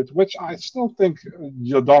close fight, which I still think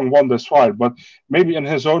Yadong won this fight, but maybe in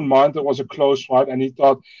his own mind it was a close fight, and he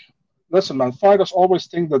thought, listen, man, fighters always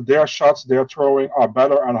think that their shots they're throwing are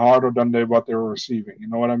better and harder than what they were receiving. You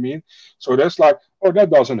know what I mean? So there's like, oh, that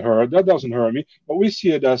doesn't hurt me. But we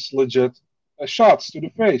see it as legit shots to the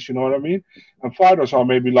face. You know what I mean? And fighters are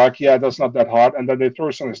maybe like, yeah, that's not that hard. And then they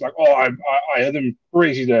throw something. It's like, oh, I hit him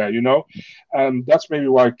crazy there, And that's maybe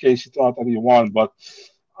why Casey thought that he won. But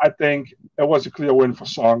I think it was a clear win for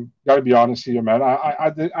Song. Got to be honest here, man.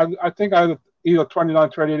 I think I had either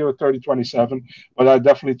 29-28 or 30-27, but I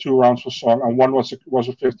definitely 2 rounds for Song, and one was a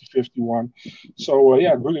 50-50 one. So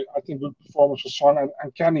yeah, really, I think good performance for Song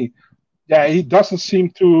and Kenny. Yeah, he doesn't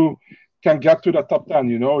seem to can get to the top 10.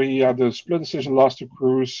 He had a split decision loss to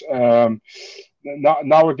Cruz.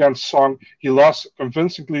 Now against Song, he lost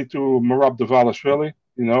convincingly to Merab Dvalishvili.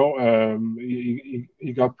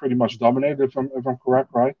 He got pretty much dominated if I'm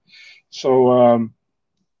correct, right? So.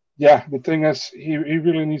 Yeah, the thing is, he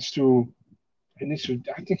really needs to. He needs to.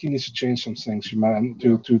 I think he needs to change some things, man,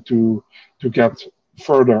 Yeah. to get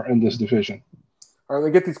further in this division. All right, let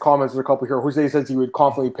me get these comments. There's a couple here. Jose says he would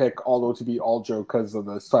confidently pick Aldo to beat Aljo because of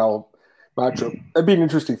the style matchup. That'd be an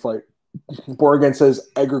interesting fight. Borgen says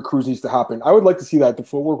Edgar Cruz needs to happen. I would like to see that. The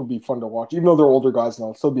footwork would be fun to watch, even though they're older guys now.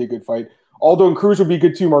 It'll still be a good fight. Aldo and Cruz would be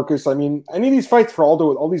good too, Marcus. I mean, any of these fights for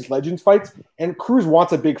Aldo, all these Legends fights, and Cruz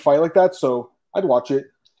wants a big fight like that, so I'd watch it.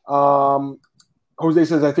 Jose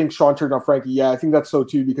says, I think Sean turned on Frankie. Yeah, I think that's so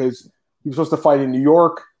too because he was supposed to fight in New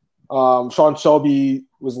York. Sean Shelby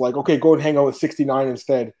was like, okay, go and hang out with 69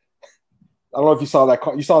 instead. I don't know if you saw that.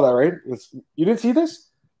 You saw that, right? You didn't see this?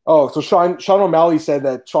 Oh, so Sean O'Malley said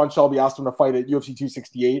that Sean Shelby asked him to fight at UFC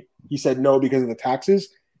 268. He said no because of the taxes.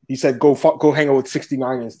 He said go hang out with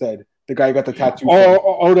 69 instead. The guy who got the tattoo.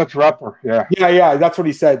 Oh, that rapper. Yeah. Yeah. That's what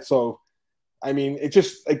he said. So, I mean, it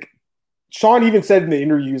just like Sean even said in the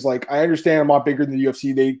interviews, like, I understand I'm not bigger than the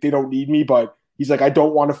UFC. They don't need me, but he's like, I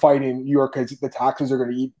don't want to fight in New York because the taxes are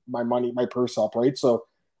going to eat my money, my purse up, right? So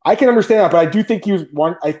I can understand that, but I do think he was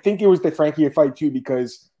one. I think it was the Frankie fight too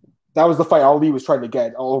because that was the fight Ali was trying to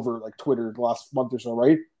get all over like Twitter the last month or so,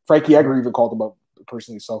 right? Frankie Edgar even called him out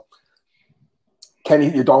personally. So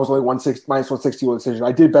Kenny, your dog was only -160 decision.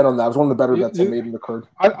 I did bet on that. It was one of the better bets I made in the card.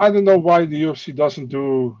 I don't know why the UFC doesn't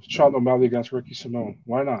do Sean O'Malley against Ricky Simone.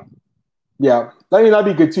 Why not? Yeah, I mean, that'd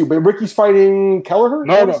be good too. But Ricky's fighting Kelleher?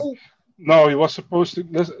 No, he was supposed to.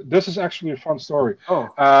 This is actually a fun story. Oh.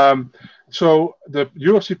 So the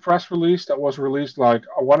UFC press release that was released like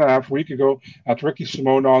 1.5 weeks ago had Ricky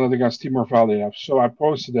Simone on it against Timur Valiev. So I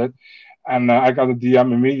posted it, and I got a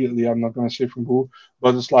DM immediately. I'm not going to say from who,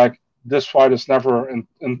 but it's like, this fight is never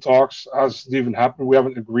in talks, hasn't even happened. We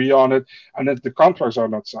haven't agreed on it, and the contracts are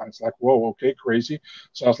not signed. It's like, whoa, okay, crazy.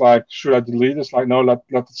 So I was like, should I delete it? It's like, no, let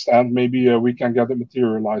it stand. Maybe we can get it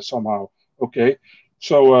materialized somehow. Okay.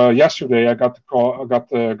 So yesterday I got the call, I got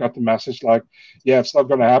the message like, yeah, it's not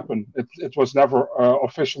going to happen. It was never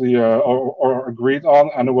officially or agreed on,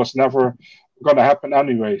 and it was never going to happen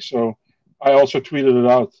anyway. So I also tweeted it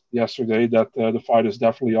out yesterday that the fight is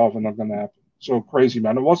definitely off and not going to happen. So crazy,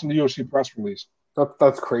 man! It wasn't the UFC press release.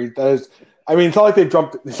 That's crazy. That is, I mean, it's not like they've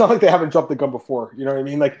jumped. It's not like they haven't jumped the gun before. You know what I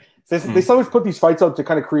mean? Like they always put these fights out to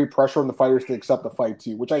kind of create pressure on the fighters to accept the fight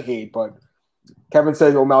too, which I hate. But Kevin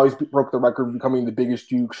says O'Malley's broke the record of becoming the biggest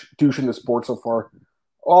douche in the sport so far.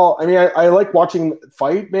 Well, I mean, I like watching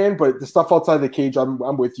fight, man, but the stuff outside the cage,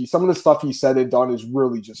 I'm with you. Some of the stuff he said and done is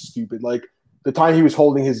really just stupid. Like the time he was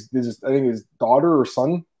holding his I think his daughter or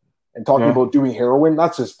son and talking about doing heroin,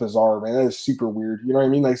 that's just bizarre, man. That is super weird. You know what I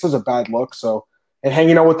mean? Like, it's just a bad look. So, and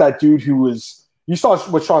hanging out with that dude who was, you saw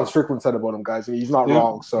what Sean Strickland said about him, guys. I mean, he's not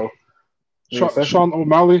wrong. So, Sean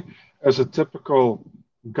O'Malley is a typical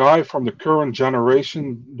guy from the current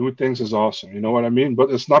generation. Do things is awesome. You know what I mean? But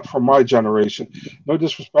it's not from my generation. No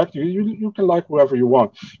disrespect. You can like whatever you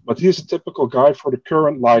want. But he's a typical guy for the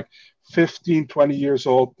current, like, 15, 20 years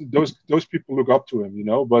old. Those people look up to him, you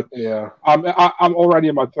know. But yeah, I'm already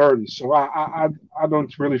in my 30s, so I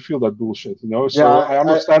don't really feel that bullshit, you know. So yeah, I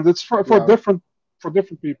understand it's for different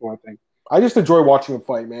people, I think. I just enjoy watching him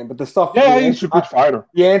fight, man. But the stuff, he's a good fighter.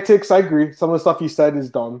 The antics, I agree. Some of the stuff he said is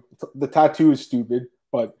dumb. The tattoo is stupid,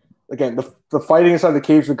 but again, the fighting inside the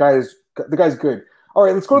cage, the guy's good. All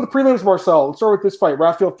right, let's go to the prelims, Marcel. Let's start with this fight: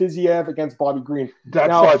 Rafael Fiziev against Bobby Green. That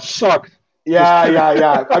fight sucked.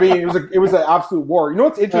 Yeah. I mean, it was an absolute war. You know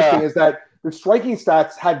what's interesting is that the striking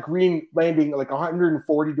stats had Green landing like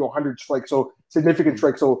 140 to 100 strikes, so significant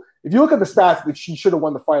strikes. So if you look at the stats, that she should have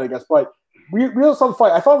won the fight, I guess. But we really saw the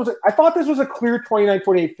fight. I thought this was a clear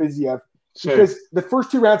 29-28 Fiziev because the first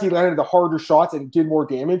 2 rounds he landed the harder shots and did more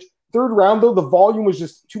damage. Third round though, the volume was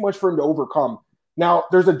just too much for him to overcome. Now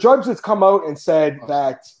there's a judge that's come out and said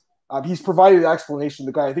that he's provided an explanation.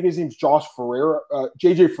 The guy, I think his name's Josh Ferreira,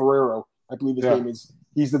 JJ Ferrero. I believe his name is.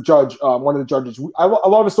 He's the judge, one of the judges. A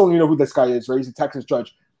lot of us don't even know who this guy is, right? He's a Texas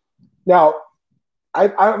judge. Now,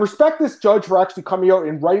 I respect this judge for actually coming out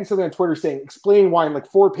and writing something on Twitter saying, explaining why in like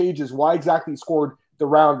 4 pages, why exactly he scored the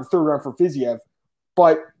third round for Fiziev.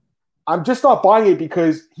 But I'm just not buying it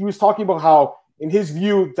because he was talking about how, in his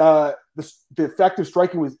view, the effective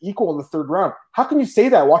striking was equal in the third round. How can you say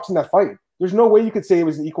that watching that fight? There's no way you could say it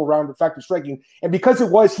was an equal round of effective striking. And because it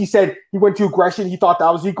was, he said he went to aggression. He thought that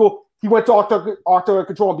was equal. He went to octagon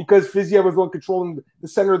control, and because Fiziev was the one controlling the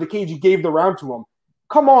center of the cage, he gave the round to him.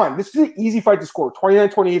 Come on, this is an easy fight to score.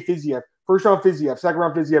 29-28 Fiziev. First round Fiziev, second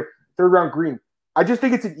round Fiziev, third round Green. I just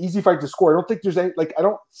think it's an easy fight to score. I don't think there's any, I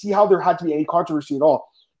don't see how there had to be any controversy at all.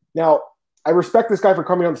 Now, I respect this guy for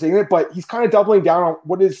coming out and saying it, but he's kind of doubling down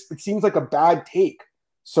on it seems like a bad take.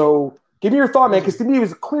 So Give me your thought, man, because to me it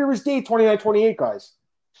was clear as day, 29-28, guys.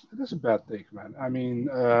 It is a bad take, man. I mean,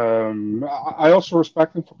 I also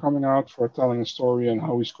respect him for coming out, for telling a story and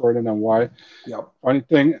how he scored it and why. Yep. Funny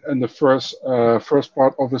thing, in the first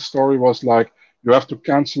part of the story was like, you have to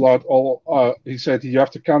cancel out all, he said you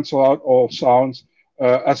have to cancel out all sounds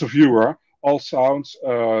as a viewer, all sounds,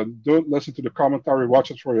 don't listen to the commentary,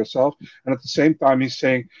 watch it for yourself. And at the same time, he's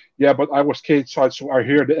saying, yeah, but I was cage side, so I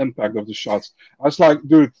hear the impact of the shots. I was like,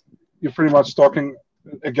 dude, you're pretty much talking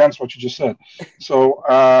against what you just said. So,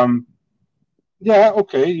 yeah,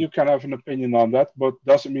 okay, you can have an opinion on that, but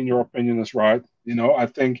doesn't mean your opinion is right. You know, I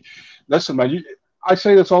think, listen, man, I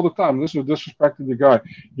say this all the time. Listen, disrespecting the guy.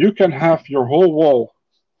 You can have your whole wall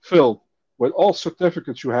filled with all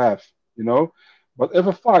certificates you have, you know, but if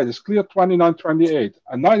a fight is clear 29-28,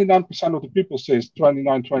 and 99% of the people say it's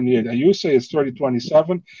 29-28, and you say it's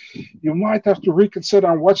 30-27, you might have to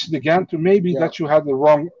reconsider and watch it again to maybe that you had the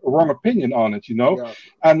wrong opinion on it, you know? Yeah.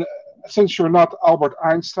 And since you're not Albert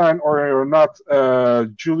Einstein or you're not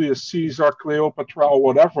Julius Caesar, Cleopatra, or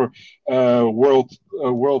whatever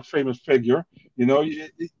world famous figure, you know,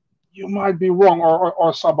 you might be wrong,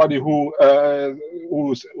 or somebody who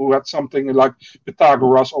had something like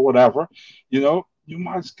Pythagoras or whatever, you know, you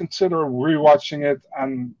might consider rewatching it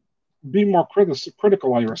and be more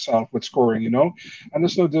critical on yourself with scoring, you know. And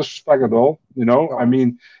there's no disrespect at all, you know. I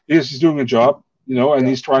mean, he's doing a job, you know, and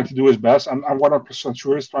he's trying to do his best. I'm 100%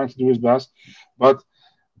 sure he's trying to do his best, but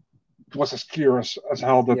it was as clear as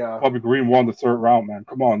hell that Bobby Green won the third round, man.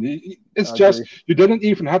 Come on. It's just, you didn't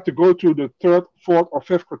even have to go to the third, fourth, or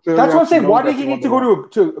fifth criterion. That's what I'm saying. Why did he need to go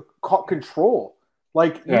to control?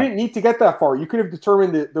 Like, you didn't need to get that far. You could have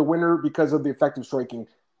determined the winner because of the effective striking.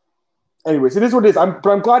 Anyways, it is what it is. But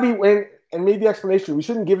I'm glad he went and made the explanation. We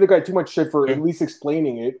shouldn't give the guy too much shit for at least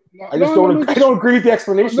explaining it. I don't agree with the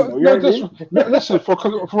explanation. Listen, for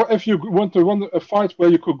if you want to run a fight where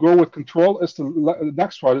you could go with control, the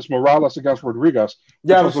next fight is Morales against Rodriguez.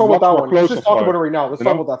 Yeah, let's talk about that one. Let's just talk about it right now. Let's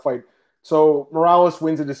talk about that fight. So Morales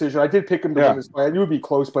wins a decision. I did pick him to win this fight. I knew it would be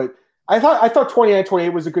close, but I thought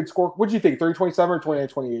 29-28 was a good score. What did you think, 30-27 or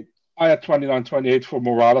 29-28? I had 29-28 for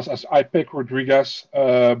Morales. As I picked Rodriguez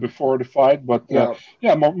before the fight, but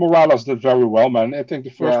Morales did very well, man. I think the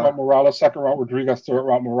first round Morales, second round Rodriguez, third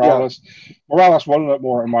round Morales. Yeah. Morales won it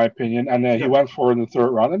more, in my opinion, and he went for it in the third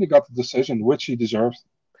round, and he got the decision, which he deserved.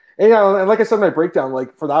 And like I said in my breakdown,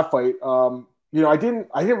 like for that fight, you know, I didn't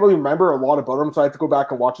really remember a lot about him, so I had to go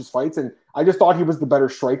back and watch his fights, and I just thought he was the better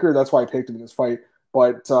striker. That's why I picked him in this fight.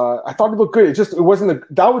 But I thought he looked good. It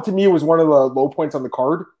wasn't that to me was one of the low points on the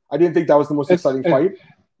card. I didn't think that was the most exciting fight.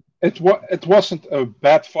 It wasn't a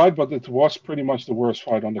bad fight, but it was pretty much the worst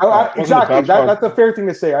fight on the card. Exactly. That's a fair thing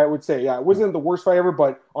to say, I would say. Yeah, it wasn't the worst fight ever,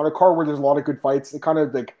 but on a card where there's a lot of good fights, it kind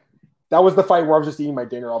of like that was the fight where I was just eating my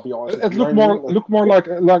dinner, I'll be honest. It looked more like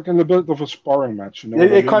a little bit of a sparring match. You know,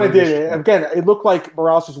 it kind of did. Again, it looked like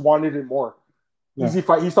Morales just wanted it more. Yeah. Easy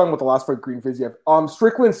fight. He's talking about the last fight, Green Fiziev.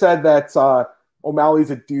 Strickland said that O'Malley's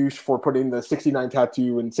a douche for putting the 69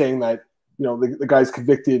 tattoo and saying that, you know, the guy's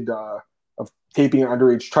convicted of taping an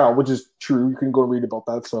underage child, which is true. You can go and read about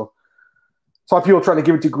that. So a lot of people trying to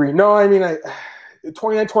give it to Green. No, I mean,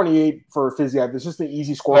 29-28 for Fiziev. It's just an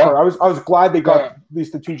easy scorecard. I was glad they got at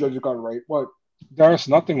least the two judges got it right. What? There's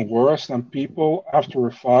nothing worse than people after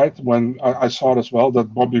a fight, when I saw it as well,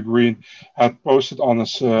 that Bobby Green had posted on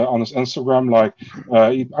his Instagram, like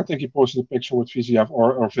I think he posted a picture with Fiziev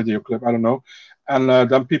or video clip, I don't know, and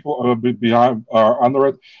then people behind under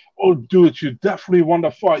it, oh dude, you definitely won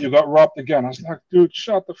the fight, you got robbed again. I was like, dude,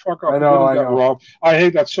 shut the fuck up. I know. Robbed. I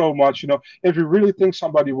hate that so much. You know, if you really think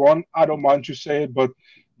somebody won, I don't mind you say it, but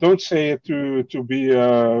don't say it to be I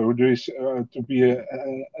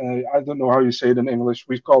don't know how you say it in English.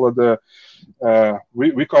 We call it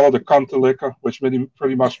we call it a cunt liquor, which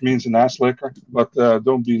pretty much means an ass liquor. But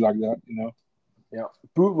don't be like that, you know. Yeah,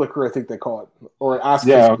 boot liquor, I think they call it, or an ass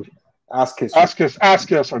kisser. Okay. Ass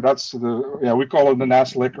kisser. That's we call it an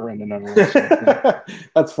ass liquor in the Netherlands. So, yeah.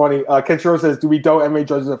 That's funny. Kenshiro says, "Do we doubt MMA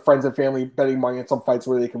judges have friends and family betting money on some fights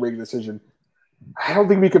where they can rig a decision?" I don't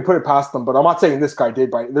think we can put it past them, but I'm not saying this guy did.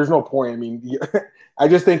 But there's no point. I mean, I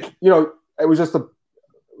just think, you know, it was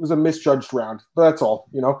a misjudged round. But that's all.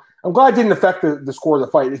 You know, I'm glad it didn't affect the score of the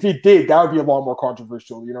fight. If it did, that would be a lot more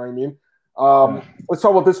controversial. You know what I mean? Let's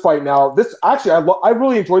talk about this fight now. This actually, I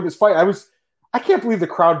really enjoyed this fight. I can't believe the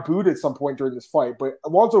crowd booed at some point during this fight. But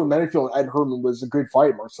Alonzo Menefield and Ed Herman was a good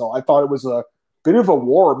fight, Marcel. I thought it was a bit of a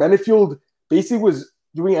war. Menefield basically was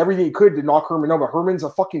doing everything he could to knock Herman out, but Herman's a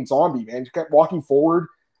fucking zombie, man. He kept walking forward.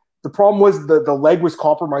 The problem was the leg was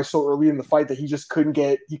compromised so early in the fight that he just couldn't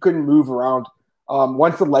move around.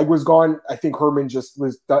 Once the leg was gone, I think Herman just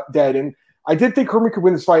was dead. And I did think Herman could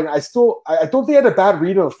win this fight. And I don't think he had a bad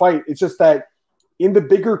read on the fight. It's just that in the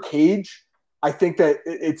bigger cage, I think that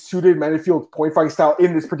it suited Menifield's point fighting style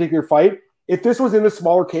in this particular fight. If this was in the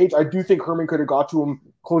smaller cage, I do think Herman could have got to him,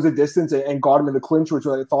 close the distance, and got him in the clinch, which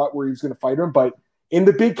I thought where he was going to fight him. But in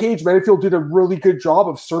the big cage, Menifield did a really good job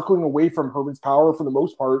of circling away from Herman's power for the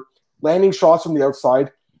most part, landing shots from the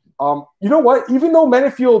outside. You know what? Even though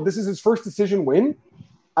Menifield, this is his first decision win,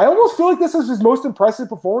 I almost feel like this is his most impressive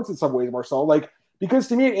performance in some ways, Marcel. Like, because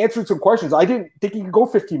to me, it answered some questions. I didn't think he could go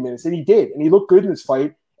 15 minutes, and he did. And he looked good in this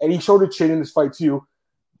fight, and he showed a chin in this fight too.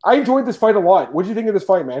 I enjoyed this fight a lot. What do you think of this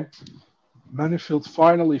fight, man? Manifield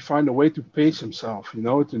finally find a way to pace himself,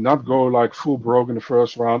 to not go like full broke in the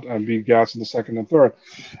first round and be gassed in the second and third.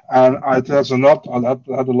 And it had a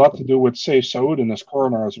lot to do with Saif Saud in his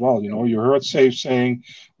corner as well. You heard Saif saying,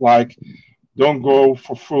 like, don't go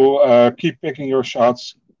for full, keep picking your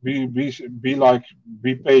shots, be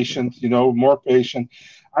patient, more patient.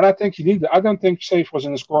 And I think I don't think Saif was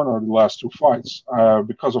in his corner the last two fights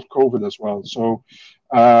because of COVID as well. So,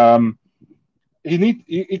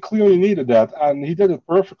 he clearly needed that, and he did it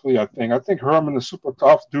perfectly. I think Herman is super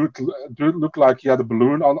tough. Dude looked like he had a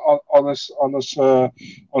balloon on his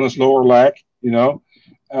lower leg,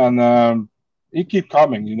 and he keep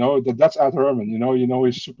coming. That's Ed Herman.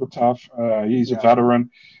 He's super tough. He's a veteran,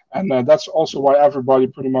 and that's also why everybody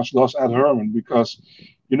pretty much loves Ed Herman, because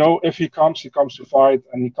if he comes to fight,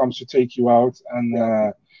 and he comes to take you out,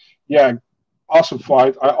 and awesome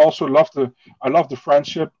fight. I also love the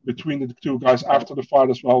friendship between the two guys after the fight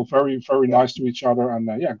as well. Very, very nice to each other, and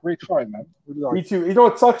great fight, man. Really Me too. It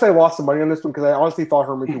sucks I lost some money on this one because I honestly thought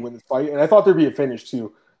Herman could win this fight, and I thought there'd be a finish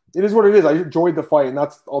too. It is what it is. I enjoyed the fight, and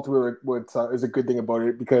that's ultimately what is a good thing about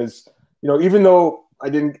it, because even though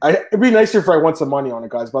it'd be nicer if I won some money on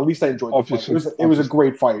it, guys, but at least I enjoyed the fight. It was a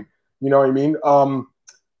great fight. You know what I mean?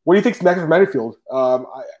 What do you think's next for Menifield?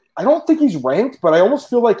 I don't think he's ranked, but I almost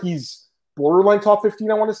feel like he's borderline top 15,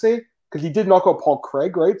 I want to say, because he did knock out Paul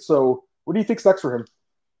Craig, right? So what do you think's next for him?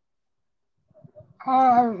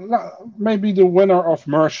 Maybe the winner of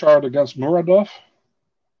Mershard against Muradov.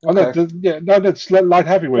 Okay. That's light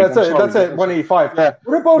heavyweight. That's at 185. Yeah.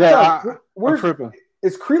 What about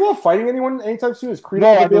is Krylov fighting anyone anytime soon? Is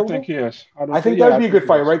Krylov available? I don't think he is. I think that would be a good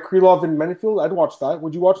fight, right? Krylov and Menifield. I'd watch that.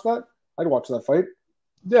 Would you watch that? I'd watch that fight.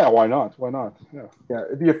 Yeah, why not? Yeah,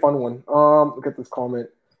 it'd be a fun one. Look at this comment.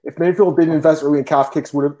 If Menifield didn't invest early in calf kicks,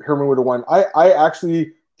 Herman would have won. I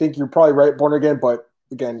actually think you're probably right, Born Again, but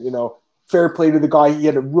again, fair play to the guy. He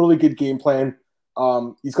had a really good game plan.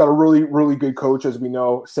 He's got a really, really good coach, as we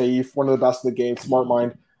know, Saif, one of the best in the game, smart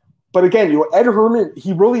mind. But again, Ed Herman,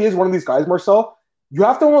 he really is one of these guys, Marcel. You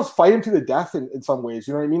have to almost fight him to the death in some ways.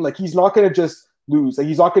 You know what I mean? Like, he's not going to just lose. Like,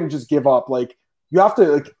 he's not going to just give up. Like, you have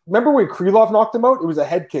to, remember when Krylov knocked him out? It was a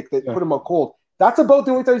head kick that put him out cold. That's about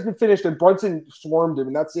the only time he's been finished, and Brunson swarmed him,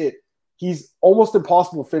 and that's it. He's almost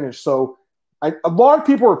impossible to finish. So a lot of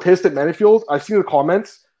people are pissed at Menifield. I've seen the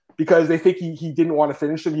comments because they think he didn't want to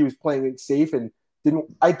finish him. He was playing it safe and didn't.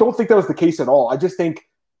 I don't think that was the case at all. I just think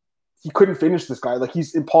he couldn't finish this guy. Like,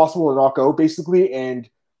 he's impossible to knock out, basically. And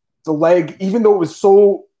the leg, even though it was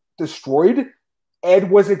so destroyed, Ed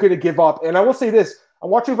wasn't going to give up. And I will say this. I'm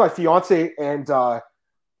watching with my fiance and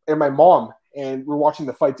my mom, and we're watching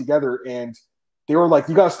the fight together, and they were like,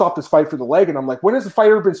 you got to stop this fight for the leg. And I'm like, when has a fight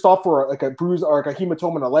ever been stopped for like a bruise or like a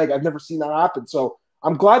hematoma in a leg? I've never seen that happen. So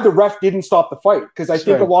I'm glad the ref didn't stop the fight, because I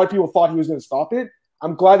think a lot of people thought he was going to stop it.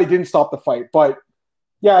 I'm glad they didn't stop the fight. But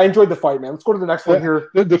yeah, I enjoyed the fight, man. Let's go to the next one here.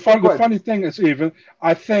 The funny thing is,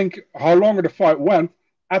 I think how longer the fight went,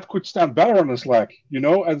 Ed could stand better on his leg.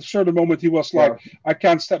 At a certain moment he was like, I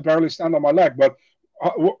can't barely stand on my leg. But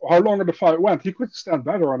how longer the fight went, he could stand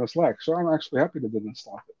better on his leg. So I'm actually happy they didn't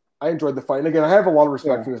stop it. I enjoyed the fight. And again, I have a lot of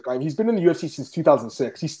respect for this guy. He's been in the UFC since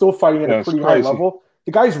 2006. He's still fighting at a pretty high level.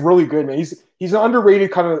 The guy's really good, man. He's an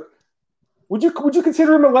underrated kind of. Would you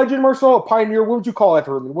consider him a legend, Marcel? A pioneer? What would you call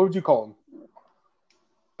Herman? What would you call him?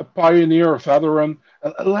 A pioneer, a veteran,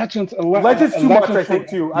 a legend. Legend's too much, I think,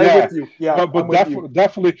 too. I'm with you. Yeah, but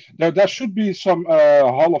definitely, there should be some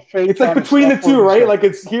Hall of Fame. It's like between the two, right? Like,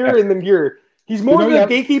 it's here and then here. He's more than a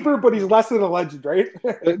gatekeeper, but he's less than a legend, right?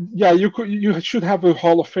 You should have a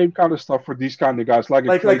Hall of Fame kind of stuff for these kind of guys, like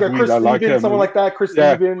a Chris Lieben, someone like that. Chris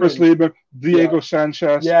Lieben, Diego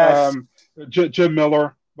Sanchez, Jim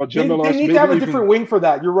Miller. But Jim Miller, they need to have a different wing for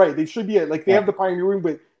that. You're right. They should be they have the pioneer wing,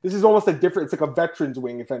 but this is almost a different. It's like a veterans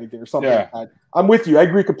wing, if anything, or something like that. I'm with you. I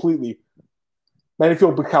agree completely.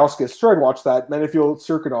 Menifield Bukowskis. Sure, I'd watch that. Menifield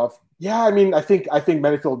Serkinov. Yeah, I think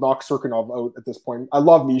Menifield knocks Serkinov out at this point. I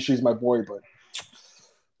love Misha. He's my boy, but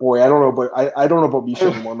Boy, I don't know, but I don't know about Misha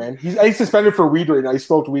anymore, man. He's suspended for weed right now. He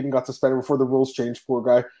smoked weed and got suspended before the rules changed. Poor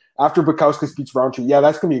guy. After Bukowski beats Roundtree, yeah,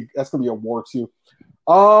 that's gonna be a war too.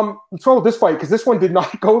 Let's roll with this fight because this one did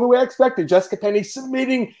not go the way I expected. Jessica Penne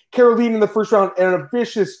submitting Caroline in the first round in a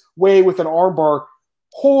vicious way with an armbar.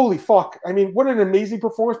 Holy fuck! I mean, what an amazing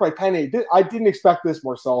performance by Penne. I didn't expect this,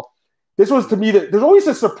 Marcel. This was to me there's always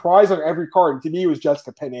a surprise on every card. And to me, it was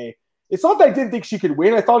Jessica Penne. It's not that I didn't think she could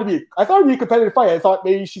win. I thought it'd be a competitive fight. I thought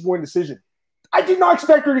maybe she could win decision. I did not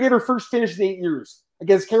expect her to get her first finish in 8 years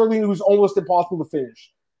against Caroline, who's almost impossible to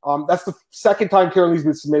finish. That's the second time Caroline's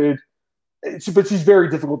been submitted, but she's very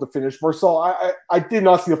difficult to finish. Marcel, I did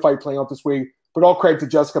not see the fight playing out this way, but all credit to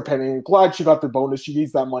Jessica Penne. Glad she got the bonus. She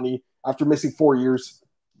needs that money after missing 4 years.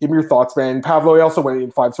 Give me your thoughts, man. Pavlo, he also went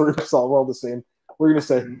 8-5, so did Marcel. We're all the same. What are you going to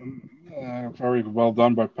say? Very well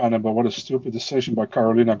done by Penne, but what a stupid decision by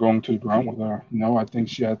Carolina going to the ground with her. I think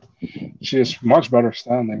she has much better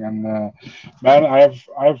standing. And man, I have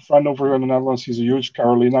a friend over here in the Netherlands. He's a huge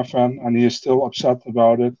Carolina fan, and he is still upset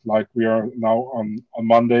about it. Like we are now on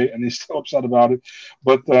Monday, and he's still upset about it.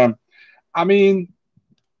 But I mean,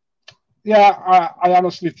 yeah, I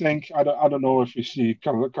honestly think I don't know if we see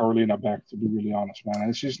Carolina back. To be really honest, man,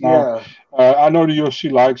 and she's now. Yeah. I know the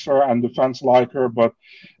UFC likes her and the fans like her, but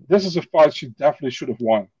this is a fight she definitely should have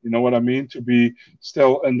won. You know what I mean? To be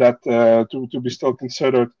still in that, to be still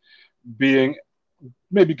considered being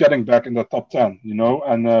maybe getting back in the top 10.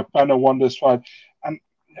 And Penne won this fight, and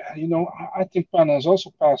I think Penne has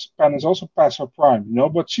also passed her prime.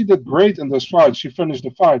 But she did great in this fight. She finished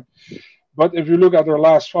the fight. But if you look at her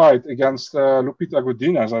last fight against Lupita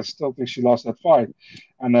Godinez, I still think she lost that fight.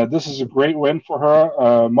 And this is a great win for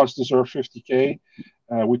her, much deserved 50K.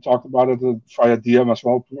 We talked about it via DM as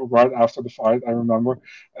well, right after the fight, I remember.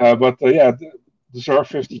 Yeah,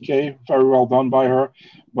 deserved 50K, very well done by her.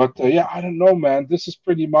 But yeah, I don't know, man. This is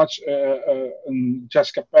pretty much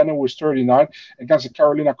Jessica Penne, who is 39, against a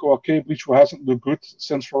Carolina Kowalkiewicz, who hasn't looked good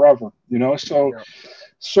since forever. So... Yeah.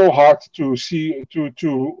 So hard to see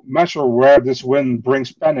to measure where this win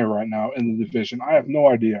brings Penne right now in the division. I have no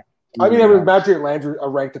idea. I mean, I would imagine it lands a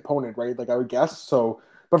ranked opponent, right? Like I would guess. So,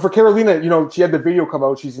 but for Carolina, she had the video come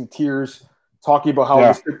out. She's in tears, talking about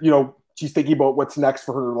how she's thinking about what's next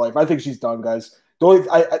for her life. I think she's done, guys.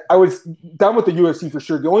 I was done with the UFC for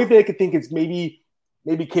sure. The only thing I could think is maybe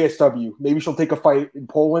KSW. Maybe she'll take a fight in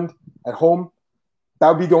Poland at home. That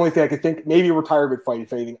would be the only thing I could think. Maybe a retirement fight,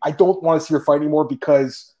 if anything. I don't want to see her fight anymore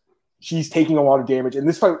because she's taking a lot of damage. And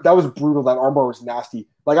this fight, that was brutal. That armbar was nasty.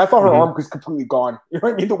 Like, I thought her arm was completely gone. You know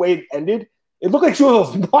what I mean? The way it ended, it looked like she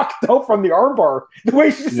was knocked out from the armbar. The way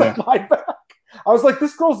she just lied back. I was like,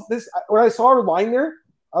 when I saw her lying there,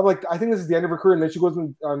 I'm like, I think this is the end of her career. And then she goes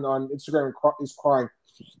on Instagram and is crying.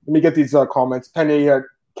 Let me get these comments. Penne,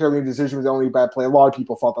 Carolina's decision was the only bad play. A lot of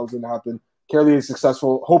people thought that was going to happen. Carolina is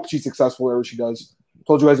successful. Hope she's successful wherever she does.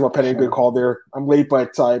 Told you guys about Penne, good call there. I'm late,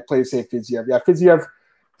 but I play to say Fiziev. Yeah,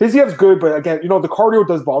 Fiziev's good, but again, the cardio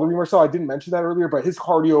does bother me, Marcel. I didn't mention that earlier, but his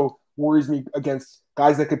cardio worries me against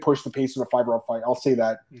guys that could push the pace in a 5-round fight. I'll say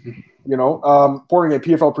that. Boring at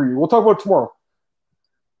PFL preview. We'll talk about it tomorrow.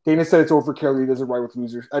 Dana said it's over. Carolina doesn't ride with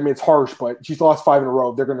losers. I mean, it's harsh, but she's lost 5 in a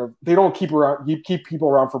row. They don't keep around. You keep people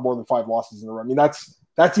around for more than 5 losses in a row. I mean,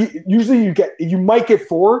 that's usually you might get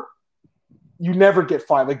 4. You never get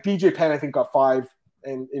 5. Like BJ Penn, I think got 5.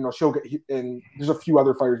 And she'll get, and there's a few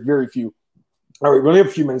other fighters, very few. All right, we only have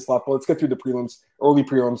a few minutes left, but let's get through the early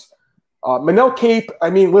prelims. Manel Cape, I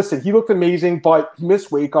mean, listen, he looked amazing, but he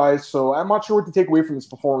missed weight, guys. So I'm not sure what to take away from this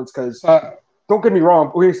performance because don't get me wrong.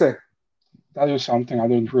 What do you say? That is something I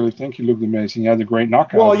didn't really think he looked amazing. He had a great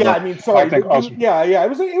knockout. Well, yeah, I mean, sorry,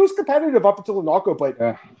 it was competitive up until the knockout,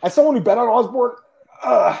 but as someone who bet on Osborne,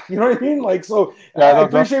 you know what I mean? Like, so I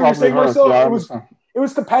appreciate what you're saying, Marcel. Yeah, it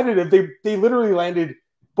was competitive. They literally landed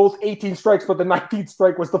both 18 strikes, but the 19th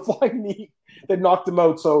strike was the flying knee that knocked him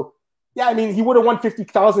out. So, yeah, I mean, he would have won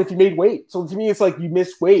 50,000 if he made weight. So to me, it's like you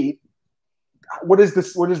miss weight. What does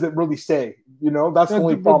it really say? That's the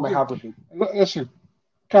only problem I have with it. Listen,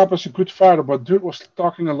 Cap is a good fighter, but dude was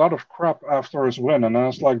talking a lot of crap after his win, and I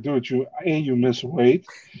was like, dude, you miss weight.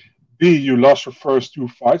 B, you lost your first 2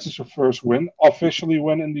 fights. It's your first win, officially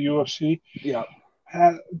win in the UFC. Yeah.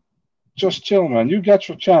 Just chill, man. You get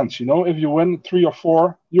your chance. If you win 3 or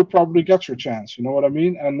 4, you probably get your chance. You know what I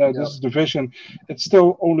mean? And this division, it's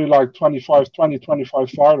still only like 25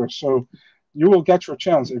 fighters. So you will get your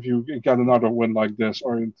chance if you get another win like this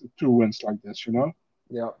or 2 wins like this,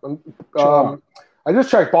 Yeah. I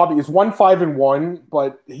just checked Bobby. He's 1-5-1,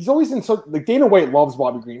 but he's always in Dana White loves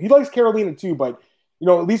Bobby Green. He likes Carolina too, but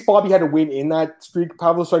at least Bobby had a win in that streak,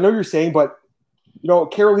 Pablo. So I know what you're saying, but You know,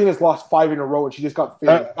 Carolina's lost 5 in a row, and she just got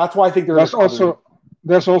finished. That's why I think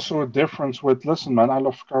there's also a difference with. Listen, man, I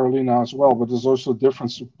love Carolina as well, but there's also a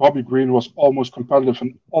difference. Bobby Green was almost competitive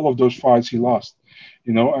in all of those fights he lost,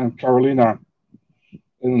 you know, and Carolina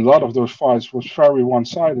in a lot of those fights was very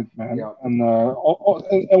one-sided, man. Yeah. And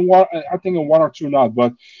I think in one or two not,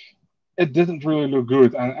 but it didn't really look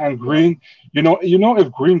good. And Green, you know,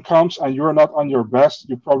 if Green comes and you're not on your best,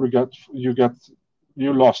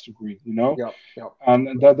 you lost to Green, you know? Yeah.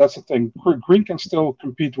 And that's the thing. Green can still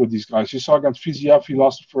compete with these guys. You saw against Fiziev, he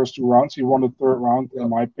lost the first 2 rounds. He won the 3rd round, in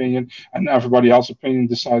my opinion, and everybody else's opinion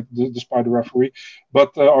despite the referee,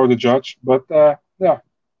 or the judge. But yeah,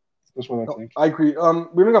 that's what I think. I agree. We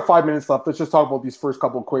only got 5 minutes left. Let's just talk about these first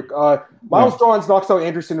couple quick. Miles Johns knocks out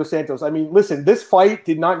Anderson Dos Santos. I mean, listen, this fight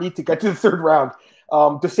did not need to get to the 3rd round.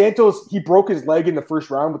 Dos Santos, he broke his leg in the 1st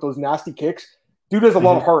round with those nasty kicks. Dude has a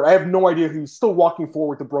lot of heart. I have no idea. He was still walking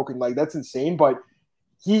forward with a broken leg. That's insane. But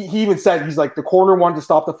he even said, he's like, the corner wanted to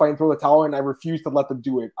stop the fight and throw the towel, and I refused to let them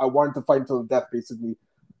do it. I wanted to fight until the death, basically.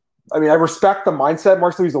 I mean, I respect the mindset.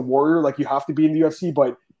 Marcel, he's a warrior. Like, you have to be in the UFC.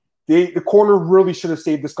 But the corner really should have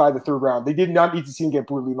saved this guy the 3rd round. They did not need to see him get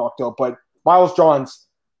brutally knocked out. But Miles Johns,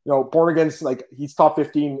 you know, born against, like, he's top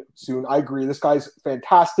 15 soon. I agree. This guy's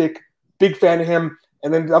fantastic. Big fan of him.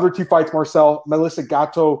 And then the other 2 fights, Marcel, Melissa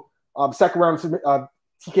Gatto, 2nd round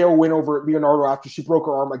TKO win over Leonardo after she broke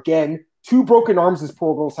her arm again. 2 broken arms this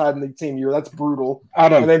poor girl's had in the same year. That's brutal.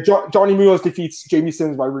 Adam. And then Johnny Munoz defeats Jamie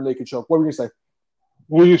Simmons by rear naked choke. What were you going to say?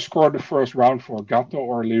 Who you scored the 1st round for, Gatto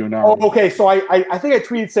or Leonardo? Oh, okay. So I think I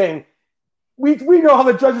tweeted saying, we know how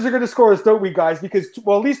the judges are going to score us, don't we, guys? Because,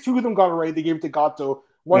 well, at least 2 of them got it right. They gave it to Gatto.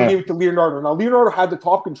 One gave it to Leonardo. Now, Leonardo had the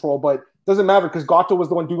top control, but it doesn't matter because Gatto was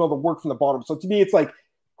the one doing all the work from the bottom. So to me, it's like,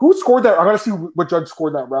 who scored that? I got to see what judge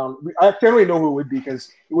scored that round. I generally know who it would be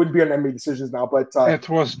because it wouldn't be on MMA decisions now. But it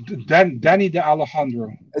was Danny De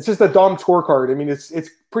Alejandro. It's just a dumb scorecard. I mean, it's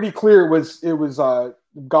pretty clear it was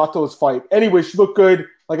Gatto's fight. Anyway, she looked good.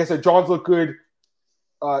 Like I said, Johns looked good.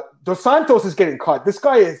 Dos Santos is getting cut. This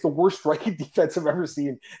guy is the worst striking defense I've ever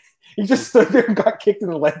seen. He just stood there and got kicked in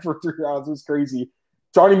the leg for 3 rounds. It was crazy.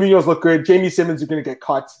 Johnny Munoz looked good. Jamie Simmons is going to get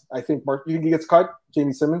cut. I think. Mark, you think he gets cut?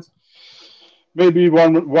 Jamie Simmons? Maybe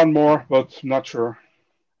one more, but not sure.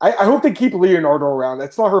 I hope they keep Leonardo around.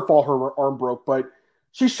 It's not her fault her arm broke, but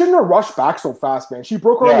she shouldn't have rushed back so fast, man. She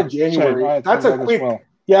broke her arm in January. That's a quick,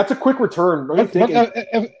 that's a quick return.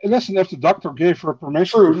 Listen, if the doctor gave her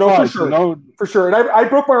permission, for sure. And I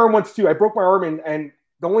broke my arm once too. I broke my arm, and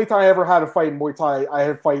the only time I ever had a fight in Muay Thai, I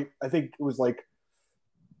had a fight. I think it was like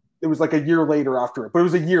a year later after it, but it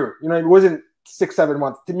was a year. You know, it wasn't 6-7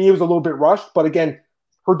 months. To me, it was a little bit rushed, but again.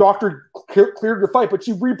 Her doctor cleared the fight, but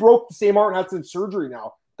she re-broke the same arm and had some surgery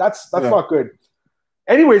now. That's not good.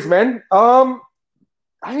 Anyways, man, I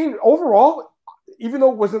mean, overall, even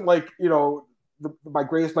though it wasn't like, you know, my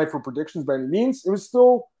greatest night for predictions by any means, it was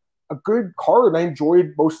still a good card, and I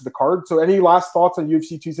enjoyed most of the card. So any last thoughts on UFC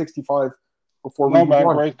 265 before we move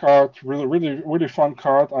on? Great card. Really fun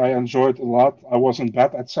card. I enjoyed it a lot. I was in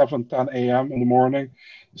bed at 7:10 a.m. in the morning.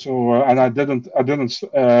 So and I didn't how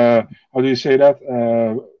do you say that?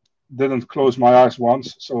 Didn't close my eyes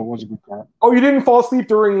once, so it was a good card. Oh, you didn't fall asleep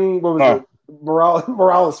during what was it?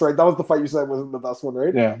 Morales, right? That was the fight you said wasn't the best one,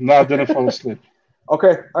 right? Yeah, no, I didn't fall asleep.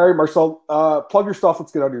 Okay, all right, Marcel. Plug your stuff.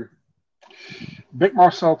 Let's get out of here. Big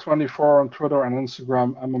Marcel 24 on Twitter and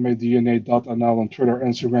Instagram. MMADNA.nl on Twitter,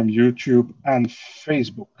 Instagram, YouTube, and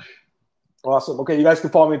Facebook. Awesome. Okay, you guys can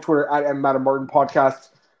follow me on Twitter at MMADamMartin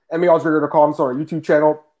Podcast. MMAObserver.com, so our YouTube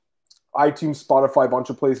channel, iTunes, Spotify, a bunch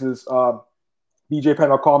of places.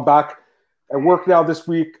 BJPen.com, back at work now this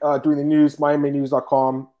week, doing the news,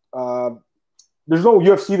 MiamiNews.com. There's no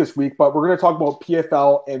UFC this week, but we're going to talk about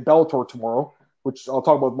PFL and Bellator tomorrow, which I'll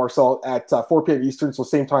talk about with Marcel at 4 p.m. Eastern, so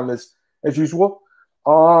same time as usual.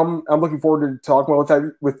 I'm looking forward to talking about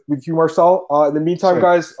that with you, Marcel. In the meantime,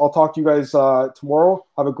 guys, I'll talk to you guys tomorrow.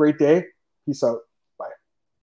 Have a great day. Peace out.